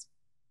Aquarius.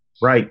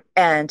 Right.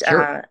 And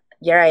sure.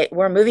 Yeah, right.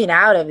 We're moving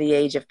out of the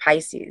age of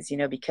Pisces,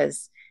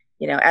 because,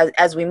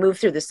 as we move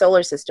through the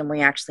solar system,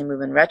 we actually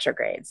move in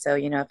retrograde. So,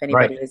 if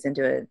anybody is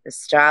into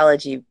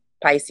astrology,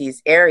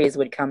 Pisces, Aries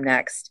would come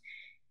next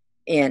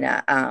in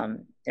a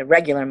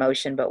regular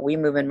motion, but we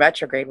move in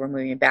retrograde. We're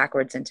moving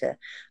backwards into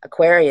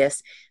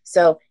Aquarius.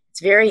 So it's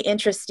very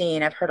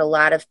interesting. I've heard a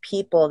lot of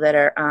people that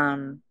are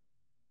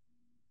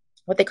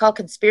what they call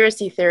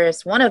conspiracy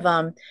theorists. One of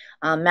them,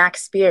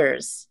 Max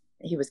Spears,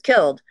 he was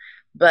killed,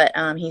 but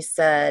he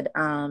said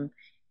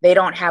they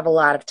don't have a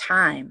lot of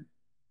time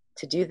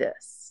to do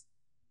this.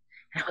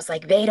 And I was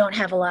like, they don't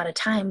have a lot of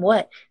time?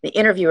 What? The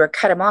interviewer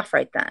cut him off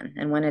right then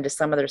and went into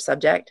some other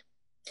subject.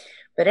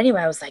 But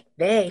anyway, I was like,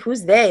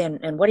 who's they?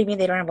 And what do you mean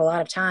they don't have a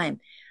lot of time?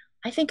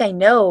 I think I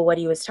know what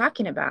he was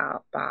talking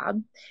about,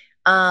 Bob.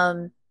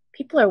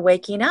 People are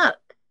waking up,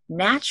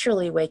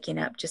 naturally waking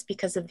up, just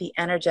because of the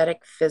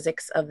energetic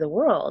physics of the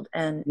world.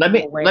 And let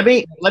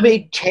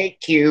me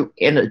take you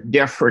in a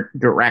different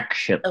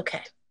direction.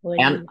 Okay.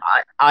 And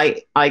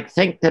I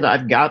think that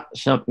I've got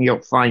something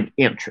you'll find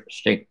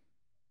interesting.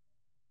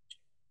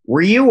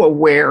 Were you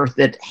aware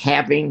that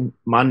having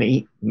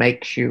money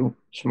makes you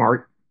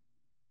smart?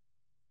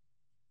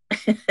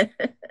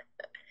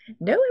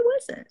 No, it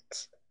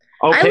wasn't.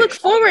 Okay. I look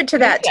forward to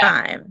that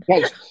time.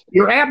 Yes,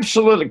 you're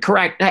absolutely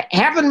correct.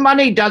 Having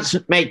money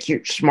doesn't make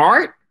you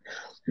smart.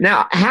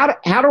 Now,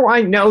 how do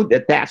I know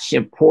that that's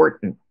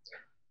important?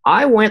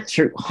 I went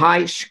through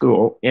high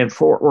school in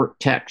Fort Worth,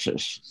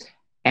 Texas,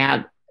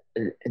 and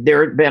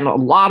there had been a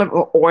lot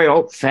of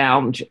oil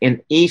found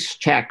in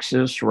East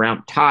Texas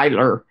around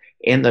Tyler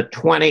in the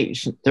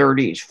 20s and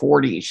 30s,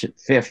 40s, and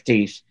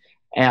 50s.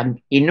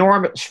 And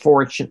enormous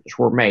fortunes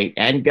were made.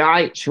 And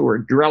guys who were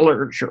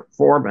drillers or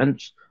foremen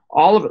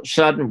all of a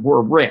sudden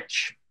were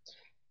rich.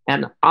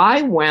 And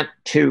I went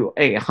to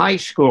a high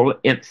school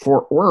in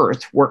Fort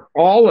Worth where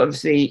all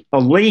of the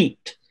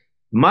elite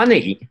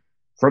money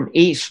from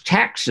East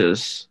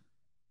Texas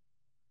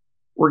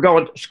were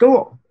going to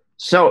school.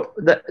 So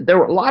there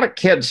were a lot of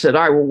kids that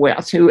I were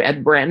with who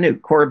had brand new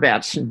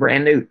Corvettes and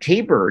brand new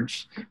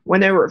T-Birds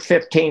when they were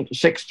 15 to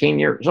 16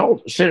 years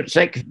old. As soon as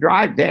they could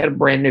drive, they had a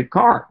brand new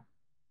car.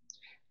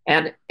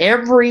 And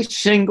every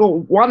single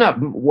one of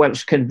them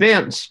was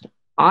convinced,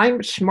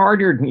 I'm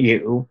smarter than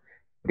you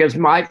because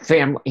my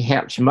family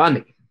has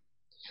money.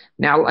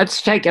 Now,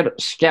 let's take it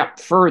a step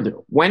further.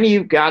 When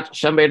you've got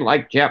somebody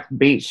like Jeff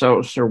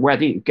Bezos or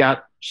whether you've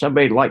got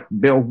somebody like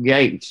Bill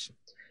Gates,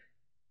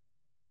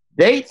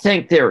 they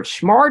think they're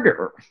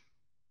smarter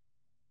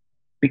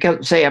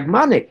because they have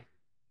money.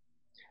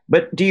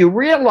 But do you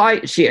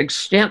realize the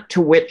extent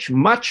to which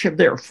much of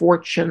their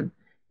fortune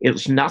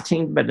is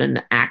nothing but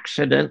an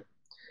accident?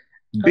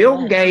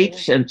 Bill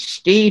Gates and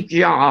Steve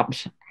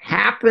Jobs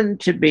happened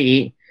to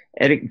be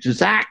at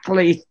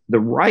exactly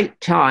the right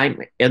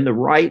time in the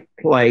right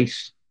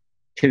place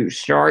to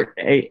start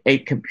a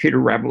computer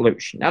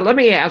revolution. Now, let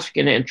me ask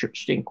an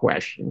interesting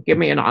question. Give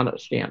me an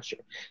honest answer.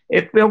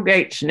 If Bill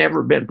Gates had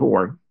never been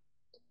born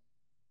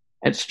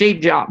and Steve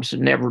Jobs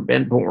had never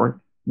been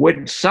born,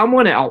 would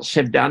someone else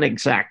have done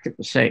exactly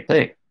the same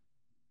thing?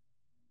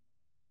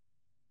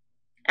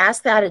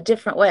 Ask that a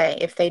different way.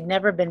 If they'd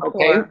never been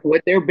poor,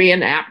 would there be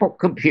an Apple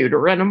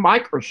computer and a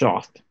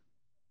Microsoft?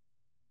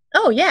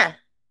 Oh, yeah.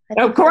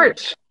 Of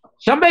course.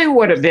 Somebody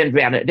would have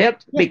invented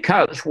it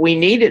because we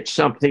needed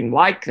something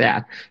like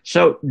that.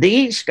 So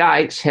these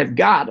guys have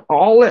got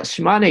all this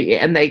money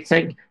and they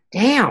think,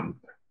 damn,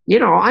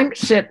 I'm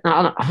sitting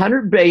on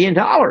 $100 billion.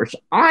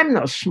 I'm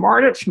the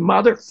smartest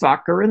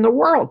motherfucker in the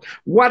world.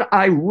 What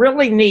I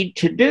really need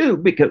to do,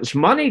 because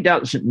money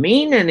doesn't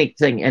mean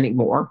anything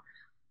anymore,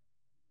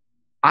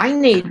 I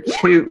need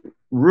to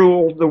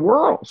rule the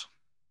world.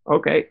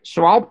 Okay,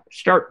 so I'll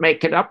start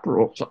making up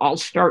rules. I'll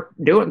start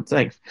doing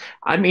things.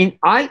 I mean,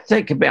 I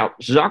think about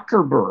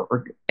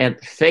Zuckerberg and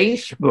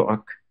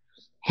Facebook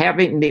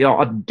having the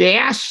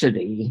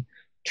audacity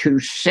to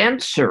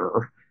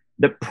censor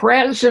the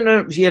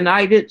president of the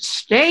United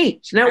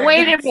States. Now,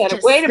 wait a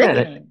minute, wait a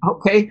minute.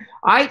 Okay,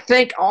 I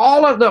think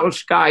all of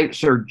those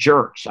guys are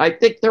jerks. I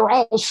think they're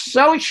all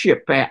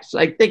sociopaths.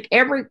 I think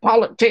every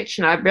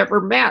politician I've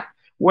ever met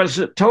was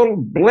a total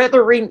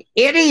blithering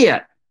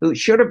idiot who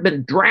should have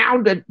been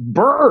drowned at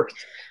birth.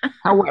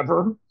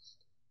 However,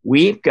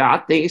 we've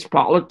got these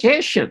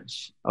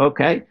politicians,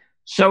 okay?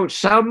 So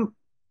some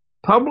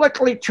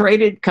publicly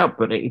traded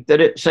company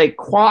that it's a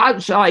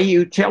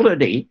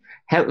quasi-utility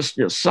has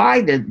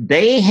decided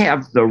they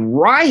have the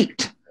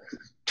right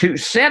to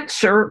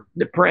censor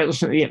the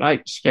president of the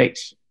United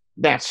States.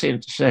 That's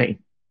insane.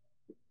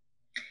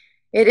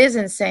 It is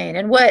insane.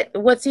 And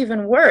what's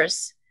even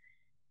worse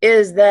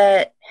is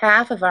that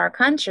half of our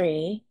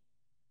country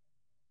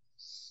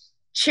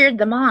cheered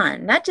them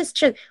on. Not just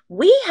cheered.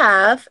 We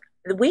have,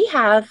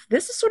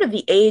 this is sort of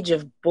the age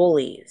of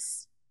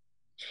bullies.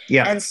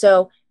 Yeah. And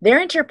so their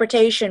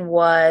interpretation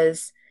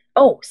was,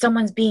 oh,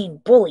 someone's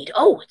being bullied.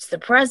 Oh, it's the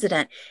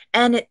president.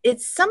 And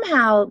it's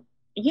somehow,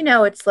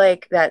 it's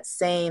like that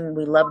saying,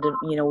 we love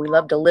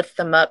to lift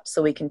them up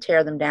so we can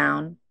tear them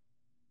down.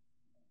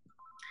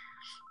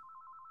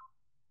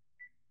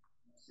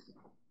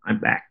 I'm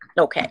back.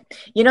 Okay.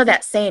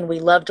 That saying, we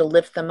love to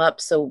lift them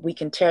up so we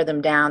can tear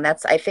them down.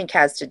 That's, I think,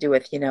 has to do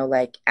with,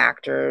 like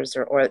actors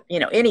or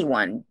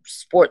anyone,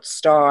 sports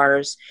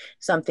stars,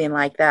 something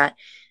like that.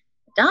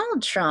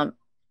 Donald Trump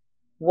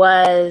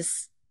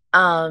was,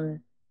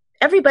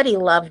 everybody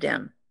loved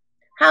him.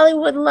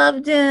 Hollywood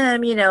loved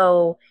him,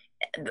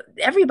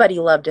 everybody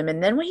loved him.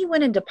 And then when he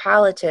went into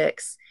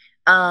politics,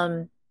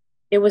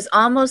 it was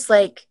almost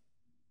like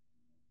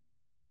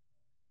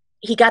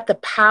he got the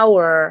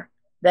power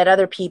that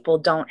other people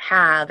don't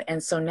have.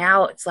 And so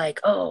now it's like,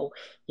 oh,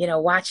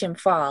 watch him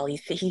fall. He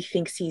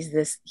thinks he's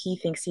this, he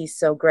thinks he's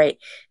so great.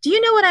 Do you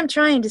know what I'm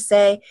trying to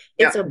say?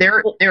 There's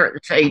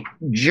a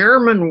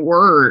German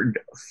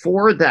word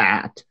for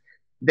that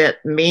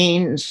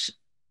means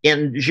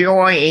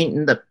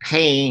enjoying the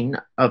pain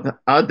of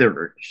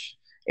others.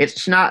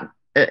 It's not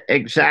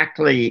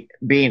exactly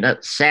being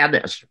a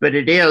sadist, but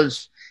it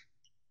is.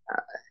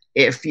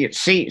 If you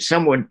see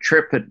someone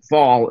trip and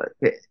fall,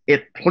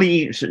 it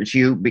pleases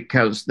you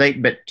because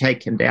they've been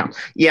taken down.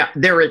 Yeah,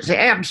 there is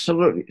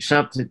absolutely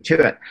something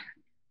to it.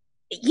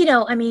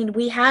 I mean,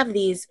 we have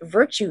these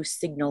virtue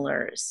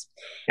signalers.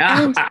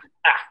 And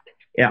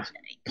yeah,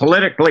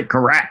 politically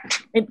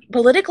correct.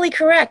 Politically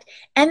correct.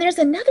 And there's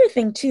another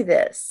thing to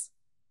this.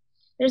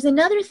 It's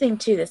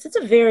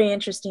a very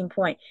interesting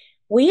point.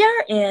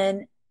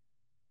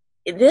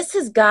 This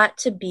has got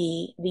to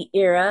be the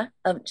era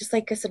of, just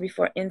like I said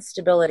before,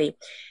 instability.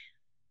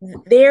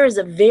 There is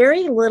a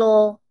very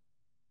little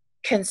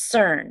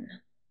concern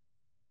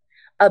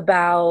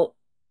about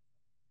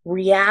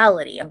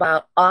reality,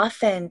 about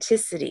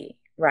authenticity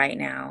right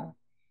now,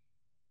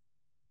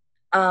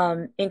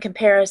 in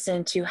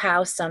comparison to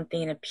how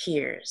something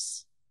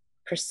appears,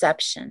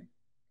 perception.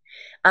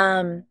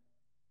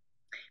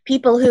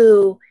 People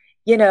who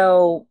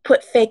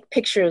put fake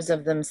pictures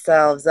of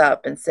themselves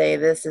up and say,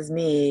 this is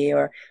me,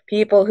 or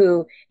people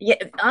who,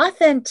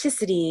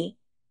 authenticity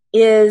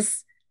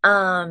is,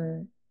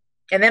 and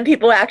then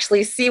people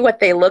actually see what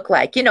they look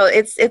like.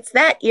 It's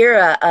that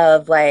era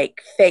of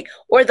like fake,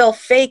 or they'll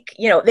fake,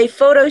 they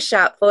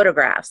Photoshop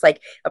photographs,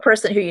 like a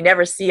person who you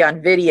never see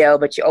on video,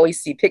 but you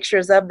always see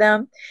pictures of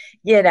them,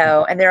 and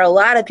there are a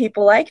lot of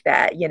people like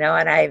that, and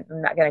I'm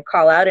not going to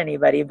call out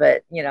anybody,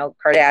 but,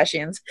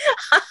 Kardashians,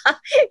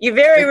 you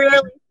very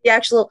rarely see the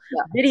actual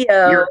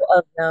video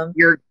of them.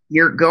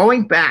 You're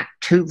going back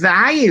to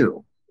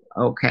value,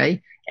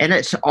 okay? And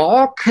it's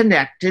all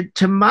connected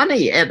to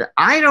money. And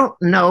I don't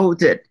know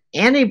that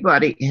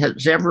anybody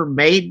has ever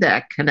made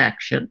that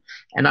connection.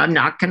 And I'm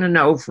not going to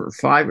know for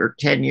 5 or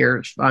 10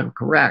 years if I'm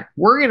correct.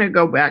 We're going to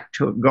go back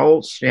to a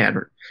gold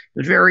standard.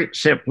 Because very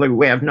simply,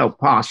 we have no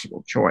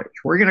possible choice.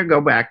 We're going to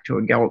go back to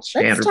a gold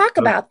standard. Let's talk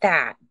about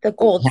that, the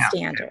gold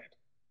standard.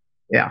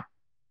 Yeah.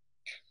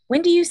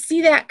 When do you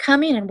see that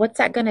coming, and what's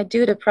that going to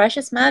do to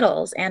precious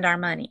metals and our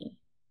money?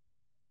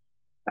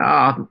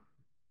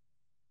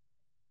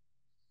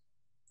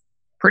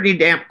 Pretty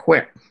damn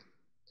quick.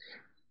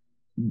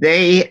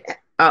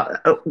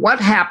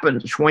 What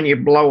happens when you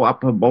blow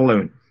up a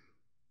balloon?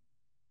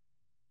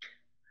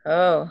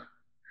 Oh,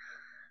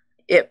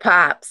 it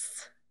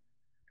pops.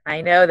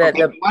 I know that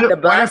the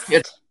bust.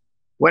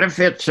 What if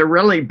it's a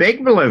really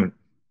big balloon?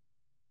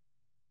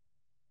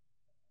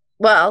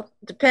 Well,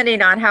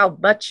 depending on how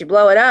much you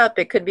blow it up,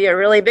 it could be a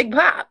really big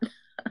pop.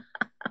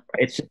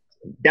 It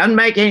doesn't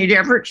make any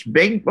difference.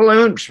 Big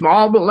balloon,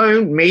 small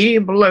balloon,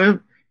 medium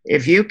balloon.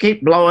 If you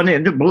keep blowing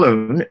into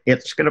balloon,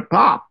 it's going to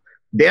pop.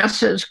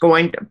 This is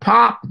going to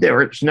pop.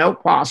 There is no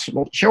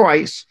possible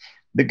choice.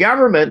 The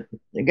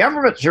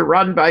governments are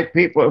run by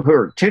people who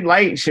are too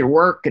lazy to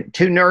work and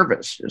too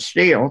nervous to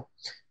steal.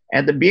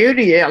 And the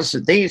beauty is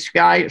that these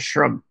guys,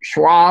 from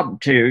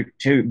Schwab to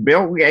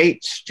Bill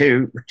Gates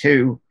to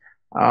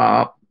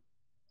all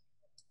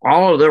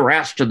of the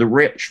rest of the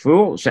rich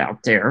fools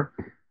out there,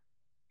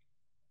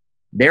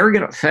 they're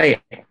going to fail.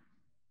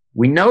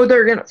 We know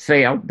they're going to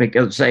fail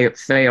because they have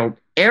failed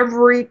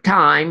every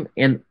time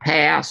in the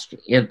past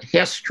in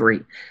history.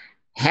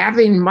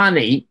 Having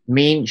money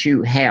means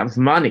you have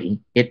money.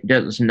 It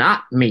does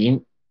not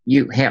mean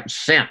you have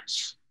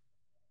sense.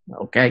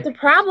 Okay. The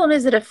problem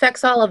is it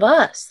affects all of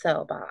us,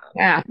 though, Bob.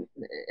 Yeah,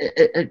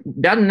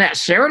 it doesn't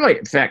necessarily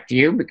affect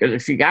you, because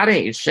if you got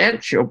any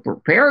sense, you'll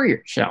prepare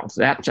yourself.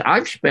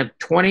 I've spent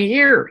 20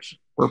 years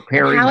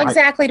preparing. How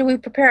exactly do we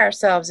prepare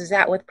ourselves? Is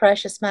that with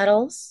precious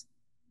metals?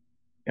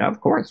 Yeah, of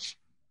course.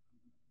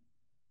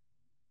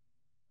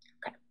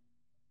 Okay.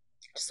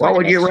 What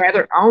would you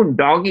rather own,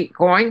 doggy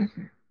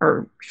coin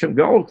or some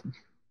gold?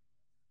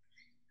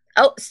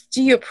 Oh,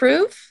 do you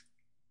approve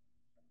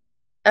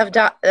of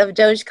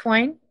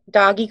Dogecoin,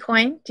 doggy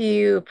coin? Do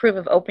you approve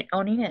of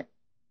owning it?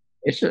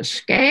 It's a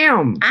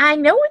scam. I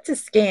know it's a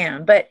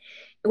scam, but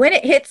when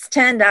it hits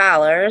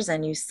 $10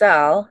 and you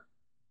sell,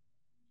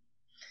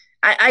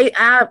 I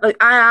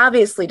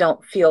obviously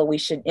don't feel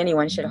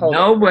anyone should hold it.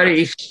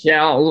 Nobody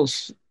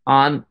sells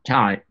on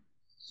time.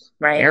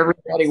 Right.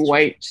 Everybody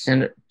waits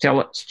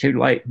until it's too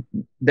late.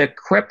 The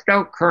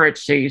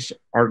cryptocurrencies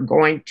are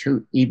going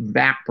to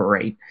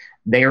evaporate.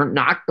 They are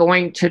not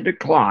going to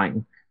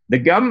decline. The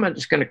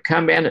government's going to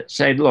come in and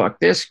say, look,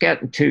 this is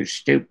getting too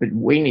stupid.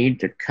 We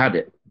need to cut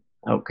it.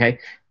 Okay.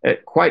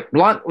 Quite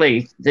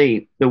bluntly,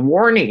 the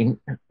warning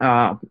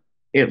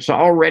is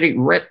already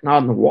written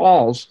on the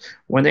walls.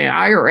 When the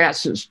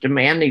IRS is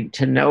demanding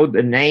to know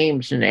the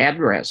names and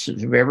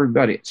addresses of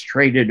everybody that's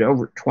traded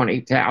over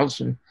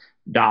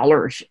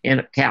 $20,000 in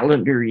a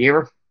calendar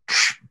year,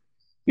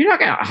 you're not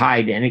going to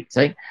hide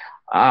anything.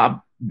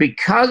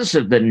 Because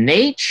of the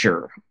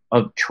nature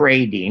of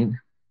trading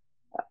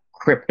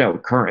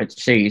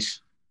cryptocurrencies,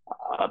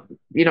 a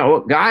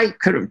guy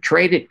could have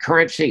traded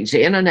currencies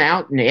in and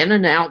out and in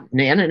and out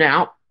and in and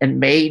out and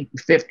made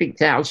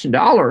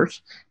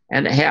 $50,000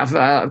 and have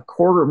a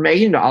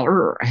 $250,000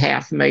 or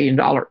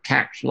 $500,000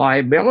 tax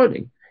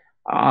liability.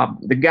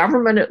 The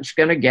government is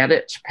going to get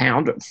its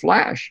pound of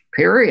flesh,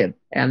 period.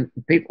 And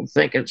people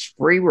think it's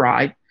free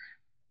ride.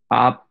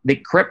 The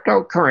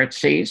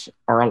cryptocurrencies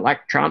are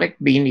electronic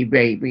beanie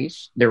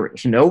babies. There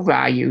is no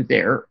value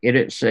there. It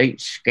is a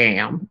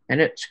scam,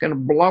 and it's going to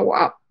blow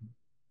up.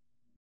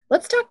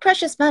 Let's talk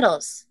precious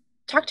metals.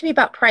 Talk to me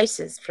about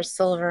prices for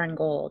silver and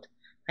gold.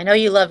 I know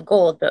you love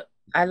gold, but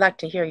I'd like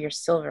to hear your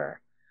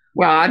silver.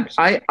 Well,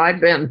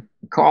 I've been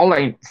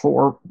calling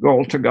for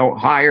gold to go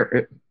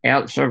higher.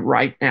 As of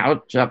right now,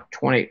 it's up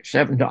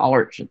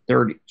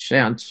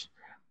 $27.30.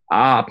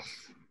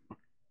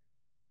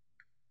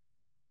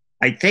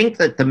 I think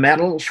that the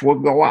metals will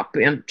go up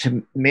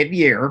into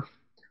mid-year.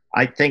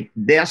 I think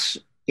this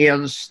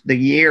is the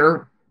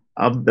year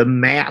of the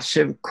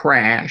massive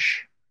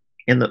crash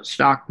in the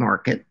stock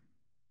market.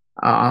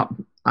 I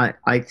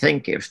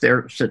think if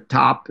there's a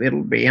top,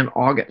 it'll be in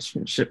August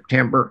and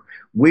September.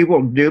 We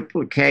will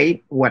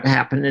duplicate what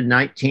happened in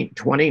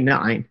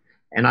 1929.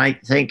 And I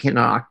think in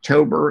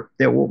October,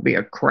 there will be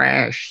a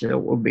crash that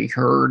will be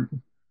heard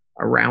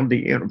around the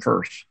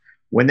universe.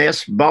 When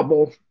this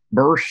bubble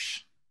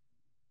bursts,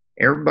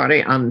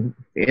 everybody in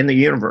the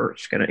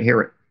universe is going to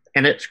hear it.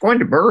 And it's going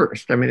to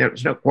burst. I mean,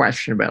 there's no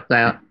question about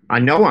that. I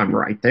know I'm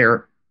right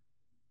there.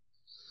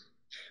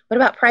 What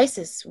about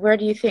prices? Where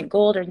do you think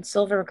gold and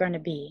silver are going to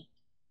be?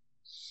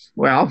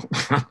 Well,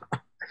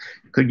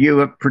 could you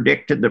have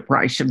predicted the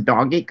price of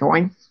doggy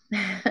coin?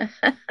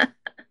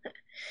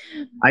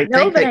 I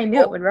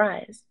knew it would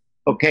rise.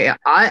 Okay,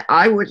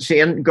 I was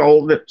in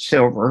gold and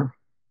silver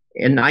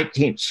in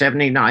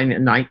 1979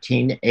 and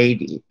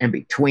 1980. And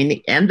between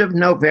the end of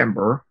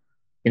November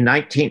in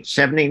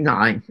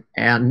 1979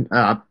 and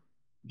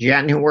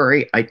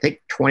January, I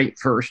think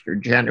 21st or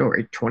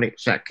January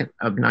 22nd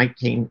of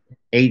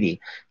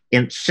 1980,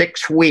 in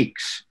 6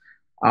 weeks,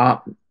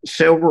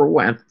 silver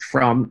went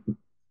from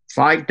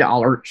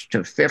 $5 to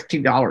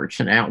 $50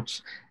 an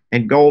ounce,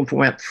 and gold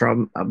went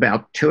from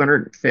about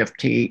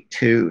 $250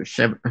 to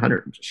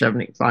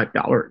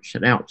 $775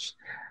 an ounce.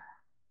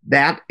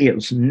 That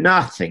is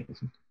nothing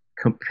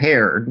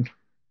compared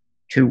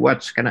to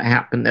what's going to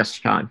happen this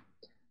time.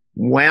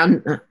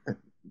 When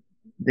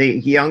the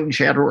young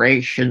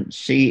generation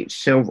see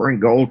silver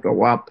and gold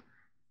go up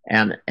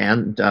and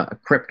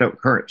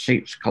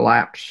cryptocurrencies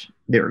collapse,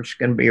 there's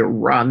going to be a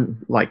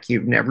run like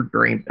you've never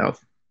dreamed of.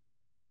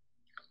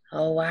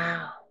 Oh,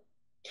 wow.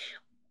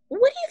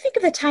 What do you think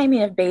of the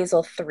timing of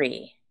Basel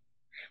III?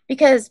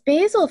 Because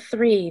Basel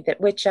III,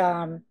 which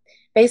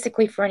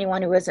basically for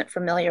anyone who isn't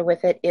familiar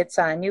with it, it's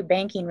a new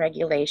banking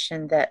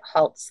regulation that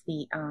halts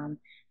the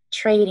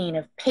trading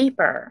of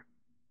paper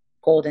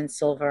gold and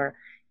silver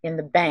in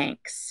the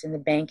banks, in the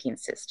banking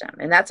system.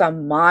 And that's a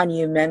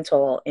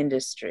monumental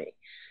industry,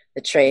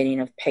 the trading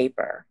of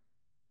paper,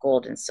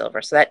 gold and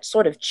silver. So that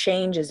sort of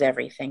changes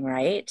everything,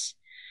 right?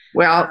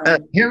 Well,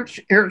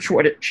 here's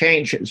what it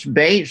changes.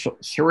 Basel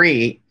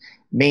III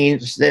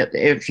means that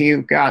if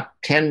you've got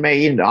 $10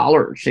 million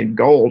in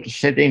gold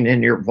sitting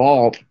in your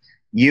vault,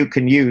 you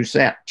can use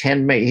that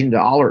 $10 million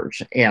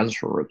as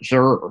a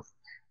reserve,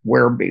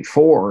 where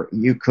before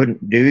you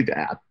couldn't do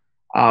that.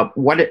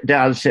 What it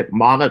does, it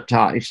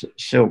monetizes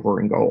silver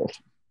and gold.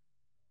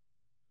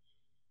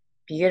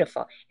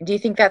 Beautiful. And do you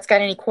think that's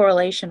got any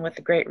correlation with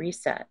the Great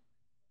Reset?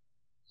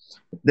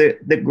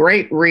 The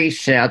Great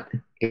Reset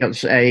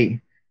is a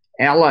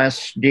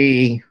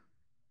LSD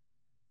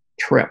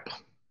trip.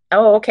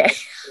 Oh, okay.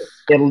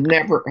 It'll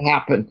never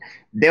happen.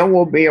 There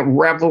will be a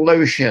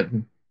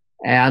revolution,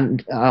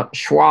 and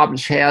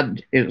Schwab's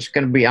head is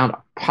going to be on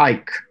a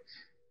pike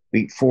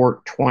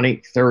before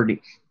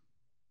 2030.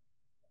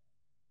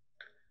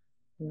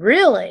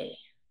 Really?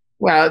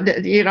 Well,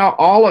 you know,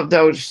 all of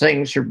those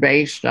things are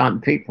based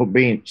on people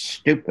being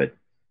stupid.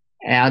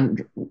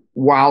 And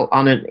while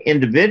on an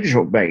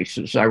individual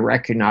basis, I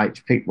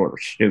recognize people are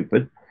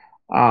stupid,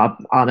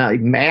 on a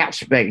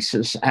mass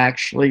basis,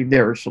 actually,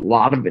 there's a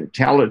lot of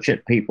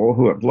intelligent people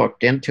who have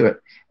looked into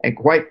it. And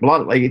quite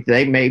bluntly,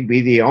 they may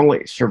be the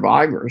only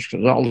survivors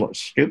because all those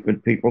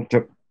stupid people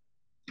took.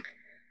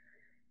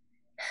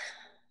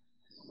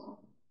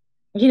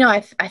 You know,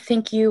 I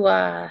think you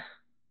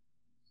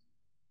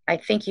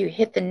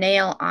hit the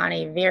nail on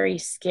a very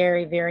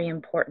scary, very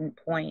important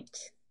point.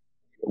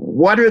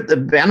 What are the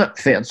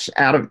benefits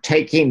out of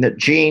taking the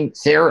gene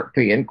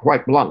therapy? And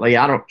quite bluntly,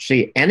 I don't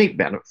see any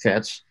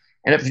benefits.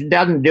 And if it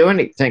doesn't do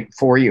anything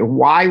for you,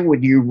 why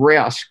would you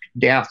risk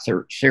death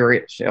or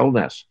serious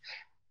illness?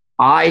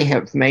 I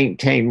have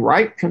maintained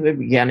right from the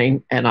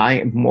beginning, and I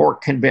am more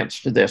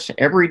convinced of this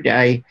every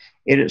day,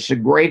 it is the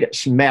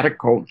greatest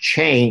medical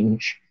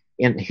change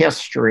in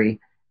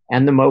history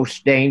and the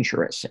most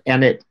dangerous.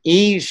 And it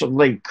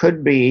easily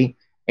could be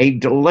a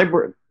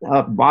deliberate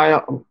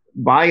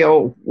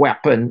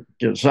bioweapon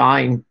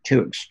designed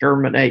to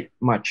exterminate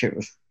much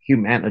of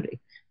humanity.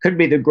 Could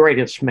be the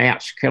greatest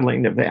mass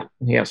killing event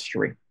in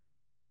history.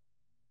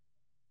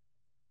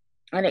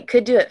 And it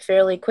could do it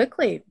fairly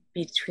quickly.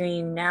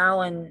 Between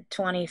now and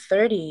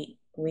 2030,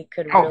 we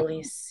could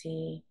really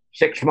see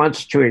 6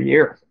 months to a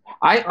year.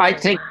 I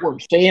think we're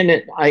seeing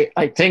it.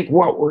 I think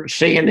what we're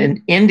seeing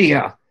in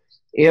India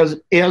is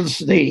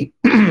the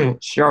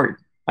sorry.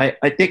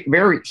 I think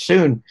very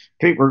soon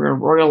people are going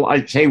to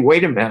realize, hey,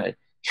 wait a minute.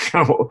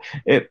 So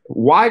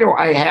why do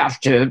I have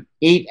to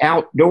eat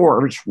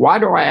outdoors? Why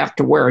do I have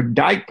to wear a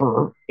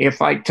diaper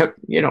if I took,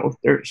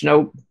 there's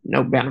no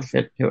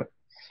benefit to it.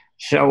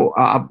 So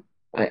I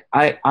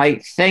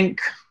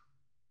think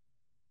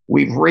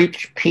we've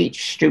reached peak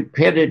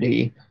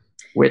stupidity,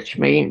 which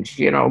means,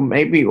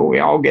 maybe we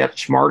all get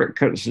smarter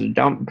because the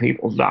dumb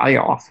people die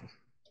off.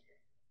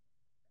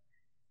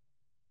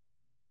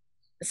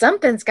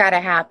 Something's got to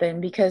happen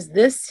because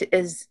this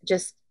is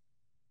just,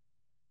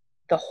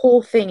 the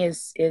whole thing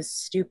is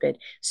stupid.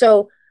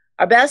 So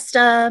our best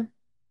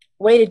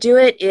way to do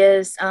it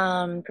is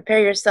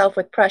prepare yourself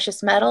with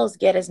precious metals,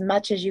 get as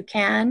much as you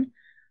can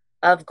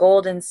of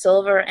gold and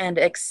silver, and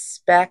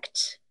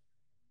expect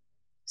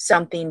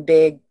something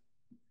big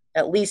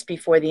at least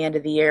before the end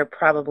of the year,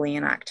 probably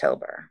in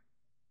October.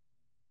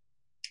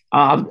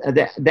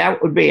 That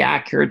would be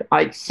accurate.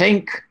 I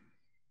think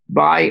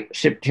by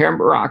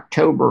September,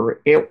 October,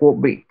 it will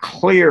be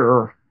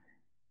clear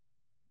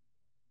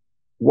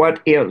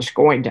what is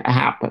going to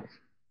happen.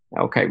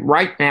 Okay,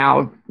 right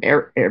now,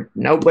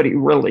 nobody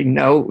really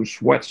knows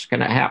what's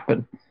going to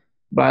happen.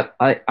 But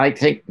I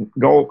think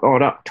gold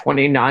going up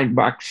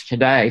 $29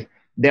 today.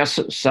 This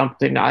is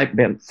something I've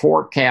been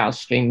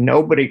forecasting.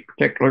 Nobody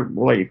particularly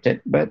believed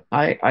it, but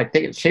I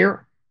think it's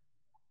here.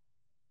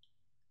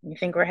 You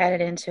think we're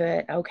headed into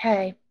it?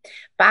 Okay.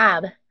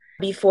 Bob,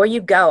 before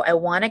you go, I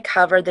want to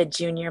cover the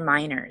junior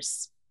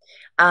miners.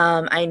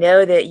 I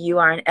know that you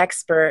are an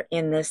expert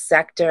in this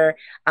sector.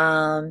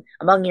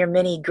 Among your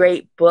many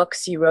great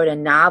books, you wrote a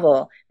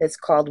novel that's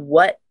called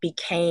What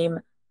Became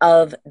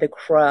of the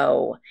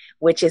Crow,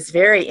 which is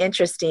very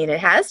interesting. It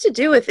has to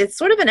do with, it's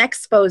sort of an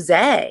expose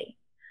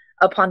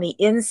upon the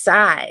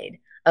inside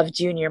of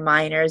junior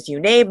miners. You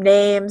name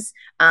names.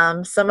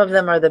 Some of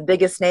them are the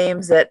biggest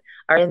names that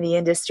are in the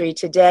industry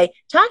today.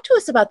 Talk to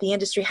us about the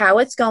industry, how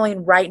it's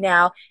going right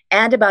now,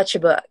 and about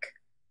your book.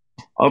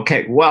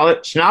 Okay, well,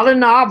 it's not a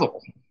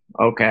novel,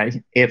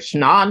 okay? It's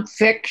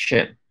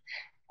nonfiction.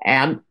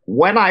 And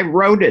when I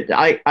wrote it,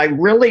 I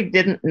really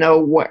didn't know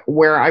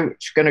where I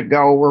was going to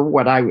go or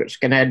what I was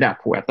going to end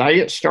up with. I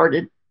just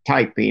started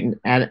typing,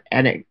 and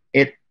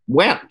it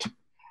went.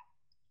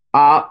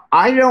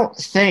 I don't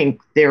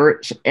think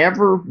there's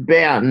ever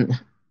been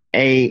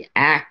an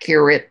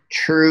accurate,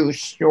 true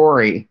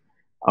story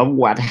of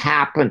what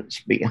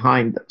happens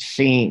behind the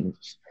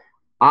scenes.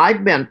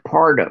 I've been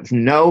part of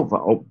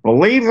Novo,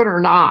 believe it or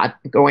not,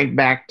 going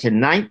back to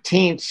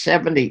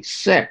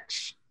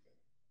 1976.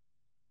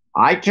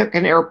 I took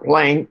an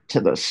airplane to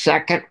the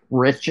second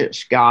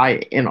richest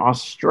guy in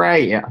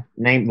Australia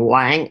named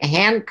Lang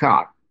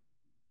Hancock.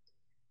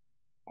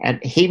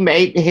 And he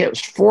made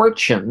his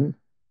fortune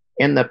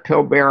in the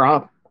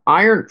Pilbara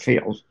iron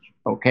fields.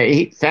 Okay,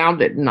 he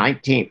found it in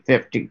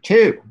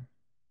 1952.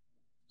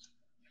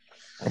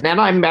 And then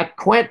I met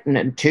Quentin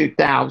in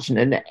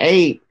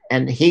 2008,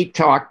 and he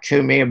talked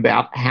to me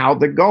about how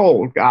the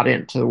gold got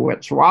into the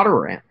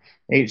Witwatersrand.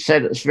 He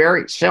said it's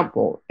very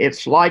simple.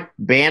 It's like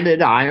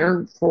banded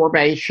iron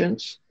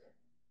formations.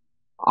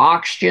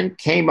 Oxygen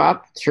came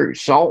up through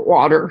salt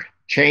water,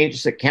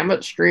 changed the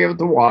chemistry of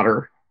the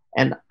water,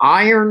 and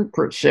iron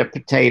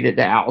precipitated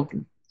out.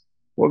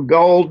 Well,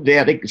 gold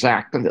did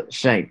exactly the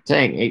same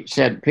thing. He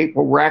said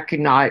people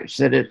recognize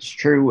that it's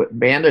true with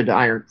banded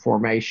iron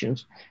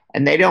formations,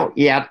 and they don't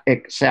yet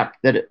accept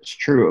that it's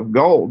true of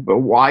gold. But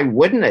why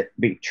wouldn't it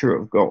be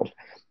true of gold?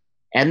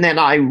 And then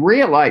I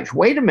realized,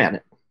 wait a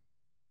minute.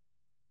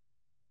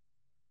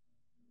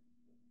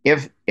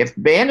 If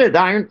banded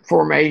iron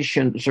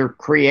formations are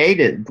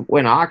created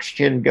when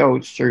oxygen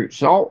goes through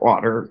salt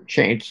water,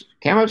 changes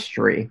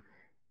chemistry,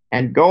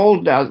 and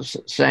gold does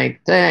the same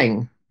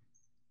thing,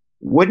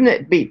 wouldn't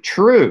it be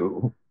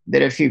true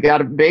that if you got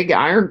a big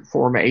iron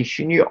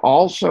formation, you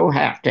also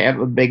have to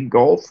have a big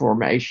gold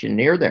formation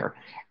near there?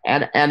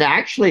 And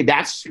actually,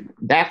 that's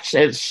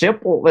as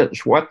simple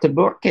as what the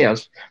book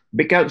is,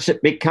 because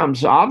it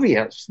becomes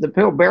obvious. The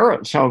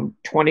Pilbara is home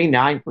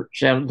 29%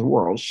 of the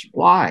world's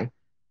supply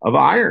of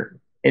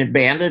iron in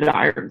banded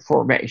iron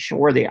formation,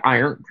 where the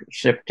iron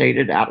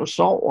precipitated out of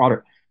salt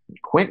water.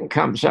 Quentin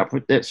comes up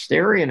with this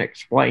theory and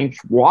explains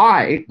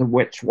why the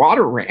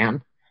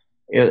Witwatersrand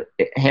it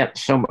had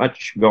so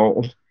much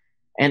gold.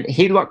 And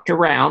he looked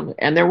around,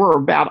 and there were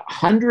about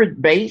 100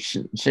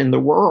 basins in the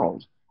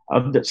world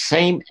of the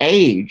same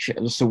age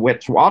as the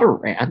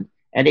Witwatersrand,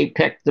 and he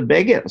picked the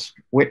biggest,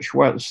 which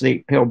was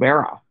the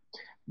Pilbara.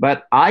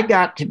 But I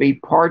got to be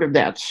part of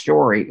that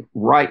story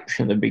right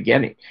from the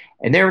beginning.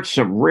 And there's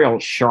some real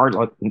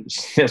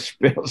charlatans in this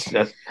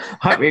business.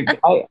 I mean,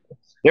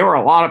 there were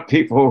a lot of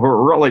people who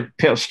were really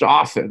pissed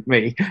off at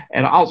me.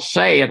 And I'll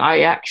say, and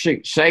I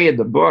actually say in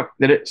the book,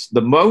 that it's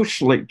the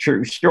mostly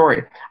true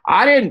story.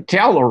 I didn't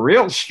tell the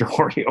real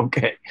story,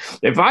 okay?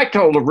 If I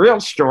told the real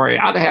story,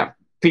 I'd have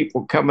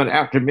people coming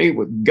after me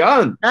with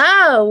guns.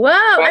 Oh,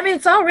 wow. I mean,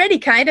 it's already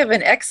kind of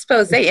an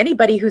expose.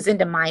 Anybody who's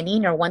into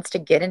mining or wants to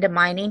get into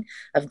mining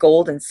of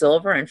gold and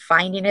silver and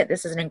finding it,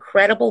 this is an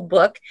incredible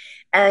book.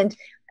 And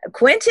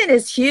Quentin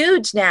is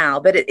huge now,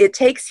 but it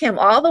takes him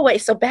all the way.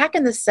 So back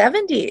in the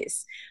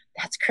 70s,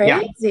 that's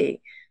crazy. Yeah.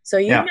 So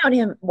you've known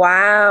him.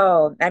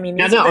 Wow. I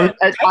mean,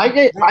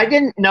 I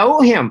didn't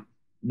know him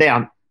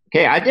then.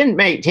 Okay. I didn't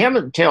meet him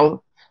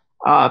until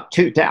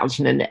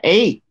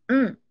 2008.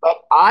 But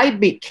I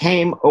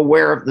became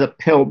aware of the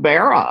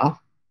Pilbara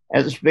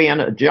as being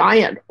a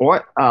giant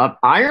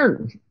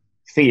iron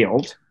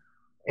field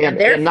in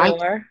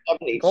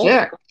 1976.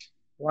 Gold.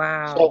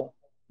 Wow. So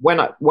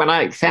when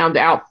I found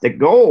out the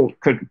gold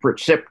could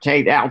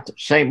precipitate out the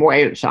same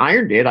way as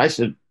iron did, I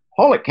said,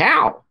 holy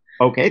cow,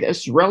 okay, this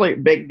is really a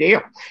big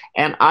deal.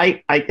 And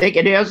I think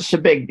it is a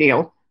big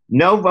deal.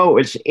 Novo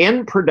is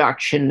in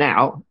production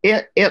now.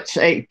 It's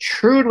a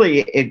truly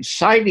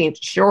exciting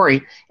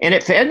story. And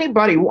if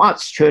anybody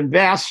wants to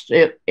invest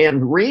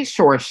in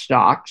resource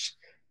stocks,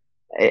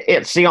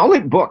 it's the only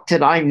book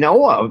that I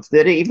know of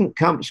that even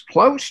comes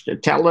close to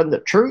telling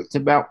the truth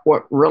about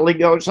what really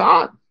goes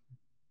on.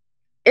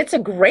 It's a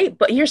great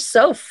book. You're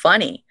so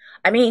funny.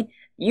 I mean,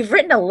 you've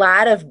written a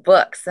lot of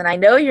books, and I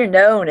know you're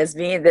known as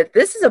being that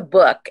this is a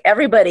book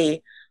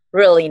everybody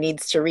really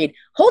needs to read.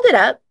 Hold it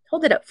up.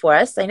 Hold it up for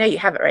us. I know you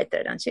have it right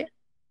there, don't you?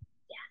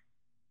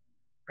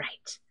 Yeah.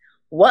 Right.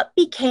 What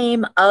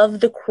Became of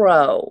the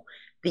Crow?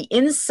 The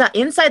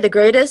inside the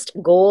greatest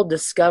gold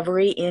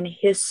discovery in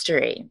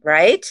history,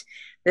 right?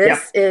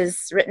 This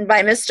is written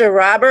by Mr.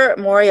 Robert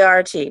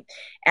Moriarty,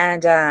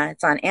 and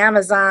it's on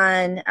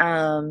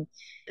Amazon.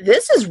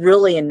 This is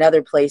really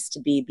another place to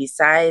be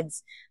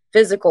besides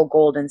physical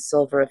gold and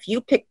silver. If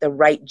you pick the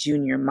right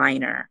junior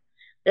miner,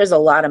 there's a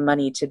lot of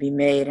money to be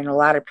made and a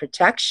lot of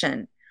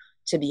protection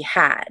to be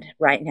had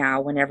right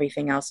now when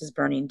everything else is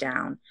burning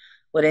down.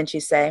 Wouldn't you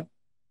say?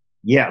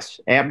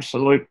 Yes,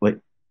 absolutely.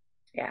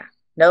 Yeah,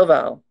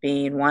 Novo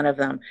being one of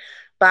them.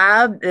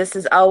 Bob, this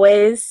is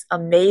always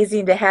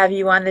amazing to have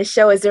you on the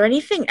show. Is there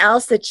anything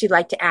else that you'd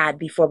like to add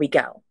before we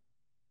go?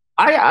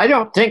 I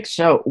don't think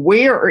so.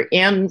 We are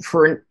in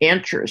for an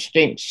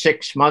interesting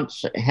 6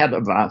 months ahead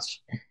of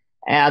us.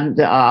 And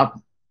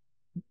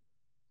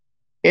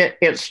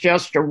it's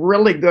just a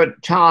really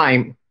good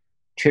time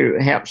to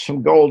have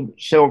some gold and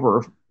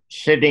silver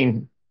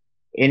sitting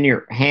in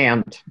your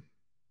hand.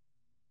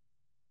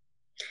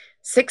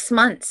 6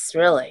 months,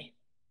 really?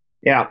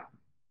 Yeah.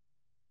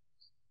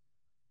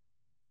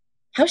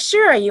 How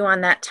sure are you on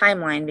that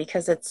timeline?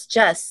 Because it's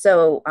just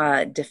so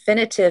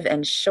definitive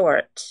and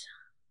short.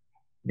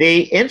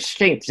 The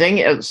interesting thing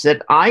is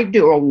that I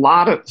do a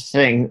lot of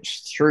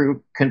things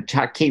through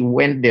Kentucky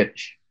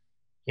windage.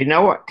 You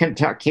know what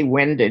Kentucky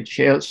windage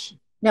is?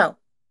 No.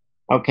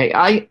 Okay,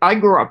 I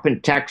grew up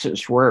in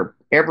Texas where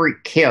every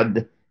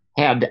kid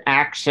had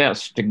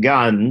access to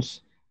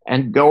guns,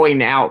 and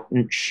going out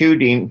and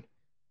shooting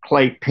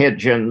clay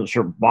pigeons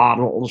or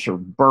bottles or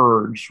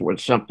birds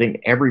was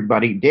something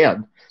everybody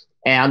did.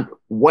 And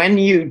when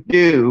you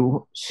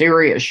do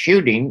serious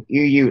shooting,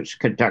 you use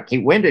Kentucky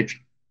windage.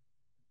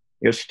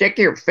 You stick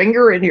your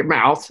finger in your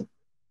mouth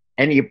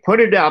and you put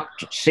it up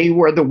to see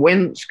where the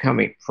wind's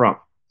coming from.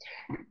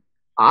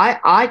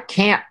 I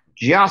can't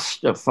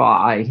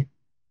justify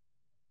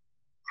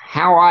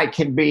how I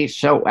can be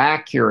so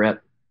accurate,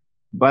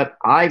 but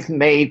I've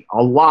made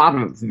a lot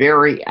of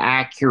very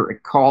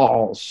accurate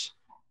calls,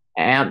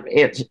 and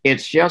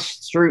it's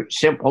just through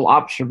simple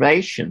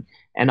observation.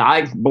 And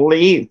I've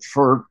believed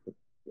for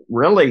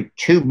really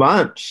 2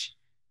 months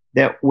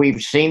that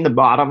we've seen the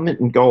bottom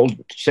in gold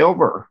and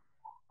silver.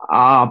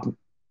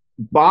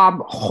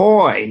 Bob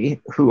Hoy,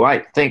 who I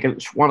think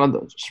is one of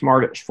the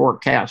smartest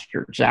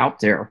forecasters out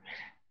there,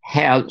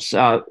 has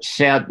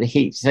said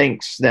he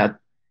thinks that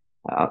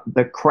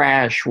the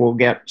crash will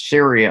get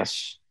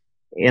serious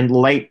in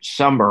late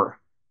summer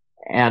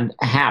and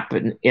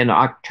happen in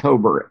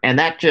October. And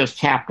that just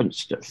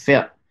happens to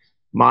fit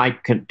my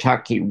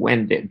Kentucky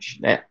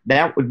windage.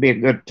 That would be a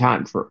good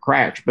time for a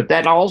crash. But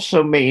that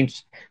also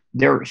means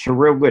there's a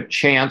real good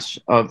chance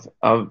of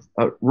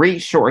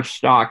resource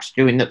stocks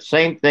doing the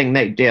same thing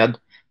they did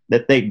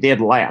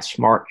last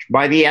March.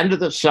 By the end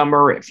of the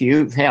summer, if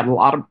you've had a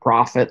lot of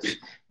profits,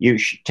 you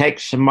should take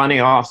some money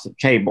off the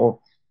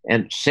table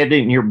and sit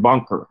in your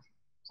bunker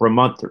for a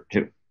month or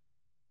two.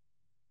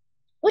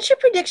 What's your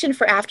prediction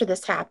for after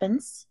this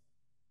happens?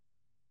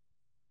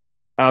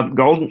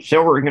 Gold and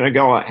silver are going to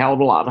go a hell of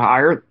a lot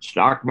higher. The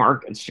stock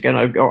market's going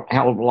to go a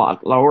hell of a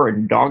lot lower,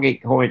 and doggy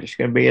coin is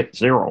going to be at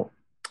zero.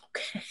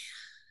 Okay.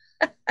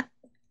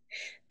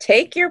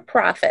 Take your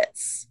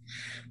profits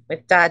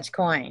with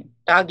Dogecoin,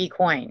 Doggy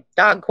Coin,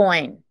 Dog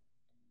Coin.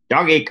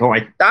 Doggy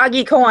coin.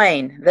 Doggy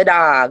Coin, the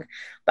dog.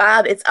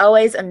 Bob, it's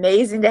always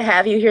amazing to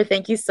have you here.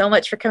 Thank you so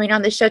much for coming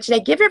on the show today.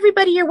 Give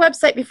everybody your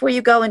website before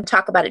you go and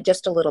talk about it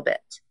just a little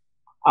bit.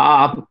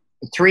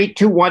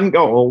 321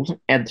 Gold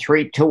and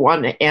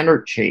 321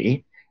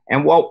 Energy.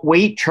 And what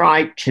we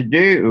try to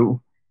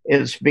do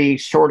is be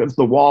sort of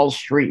the Wall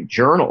Street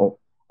Journal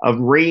of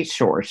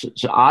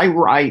resources. I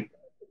write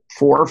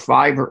 4 or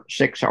 5 or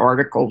 6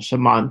 articles a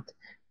month.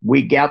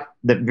 We get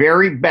the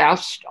very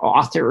best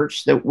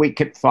authors that we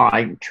could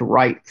find to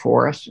write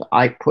for us.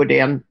 I put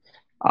in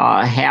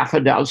half a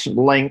dozen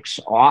links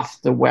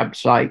off the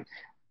website.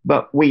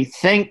 But we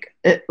think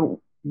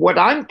what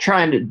I'm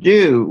trying to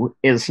do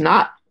is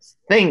not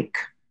think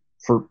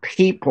for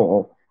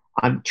people.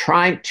 I'm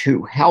trying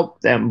to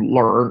help them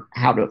learn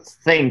how to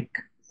think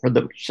for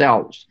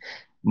themselves.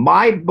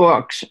 My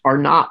books are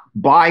not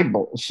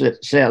Bibles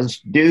that says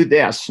do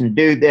this and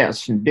do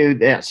this and do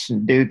this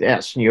and do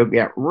this and you'll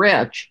get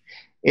rich.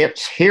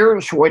 It's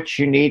here's what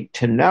you need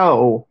to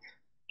know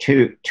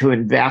to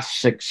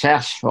invest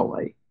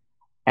successfully.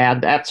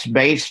 And that's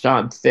based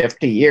on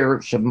 50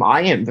 years of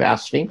my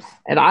investing.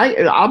 And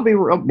I'll be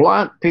real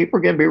blunt. People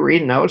are going to be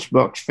reading those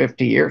books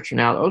 50 years from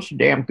now. Those are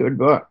damn good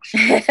books.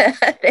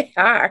 They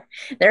are.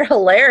 They're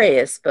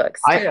hilarious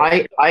books, too.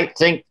 I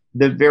think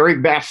the very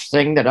best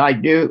thing that I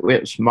do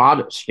is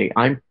modesty.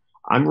 I'm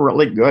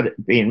really good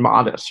at being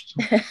modest.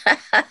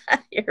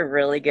 You're a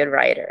really good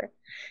writer,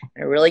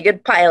 a really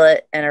good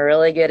pilot, and a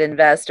really good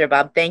investor,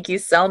 Bob. Thank you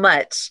so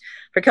much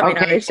for coming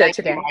on the show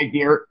today. You, my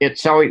dear.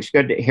 It's always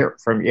good to hear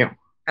from you.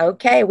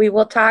 Okay, we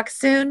will talk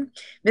soon.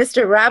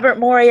 Mr. Robert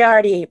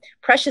Moriarty,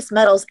 precious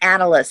metals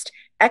analyst,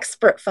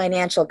 expert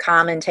financial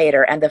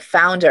commentator, and the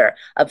founder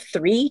of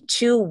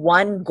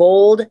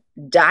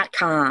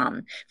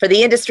 321gold.com. For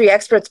the Industry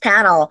Experts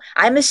panel,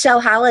 I'm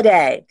Michelle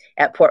Holliday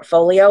at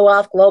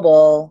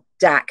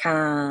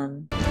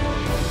PortfolioWealthGlobal.com.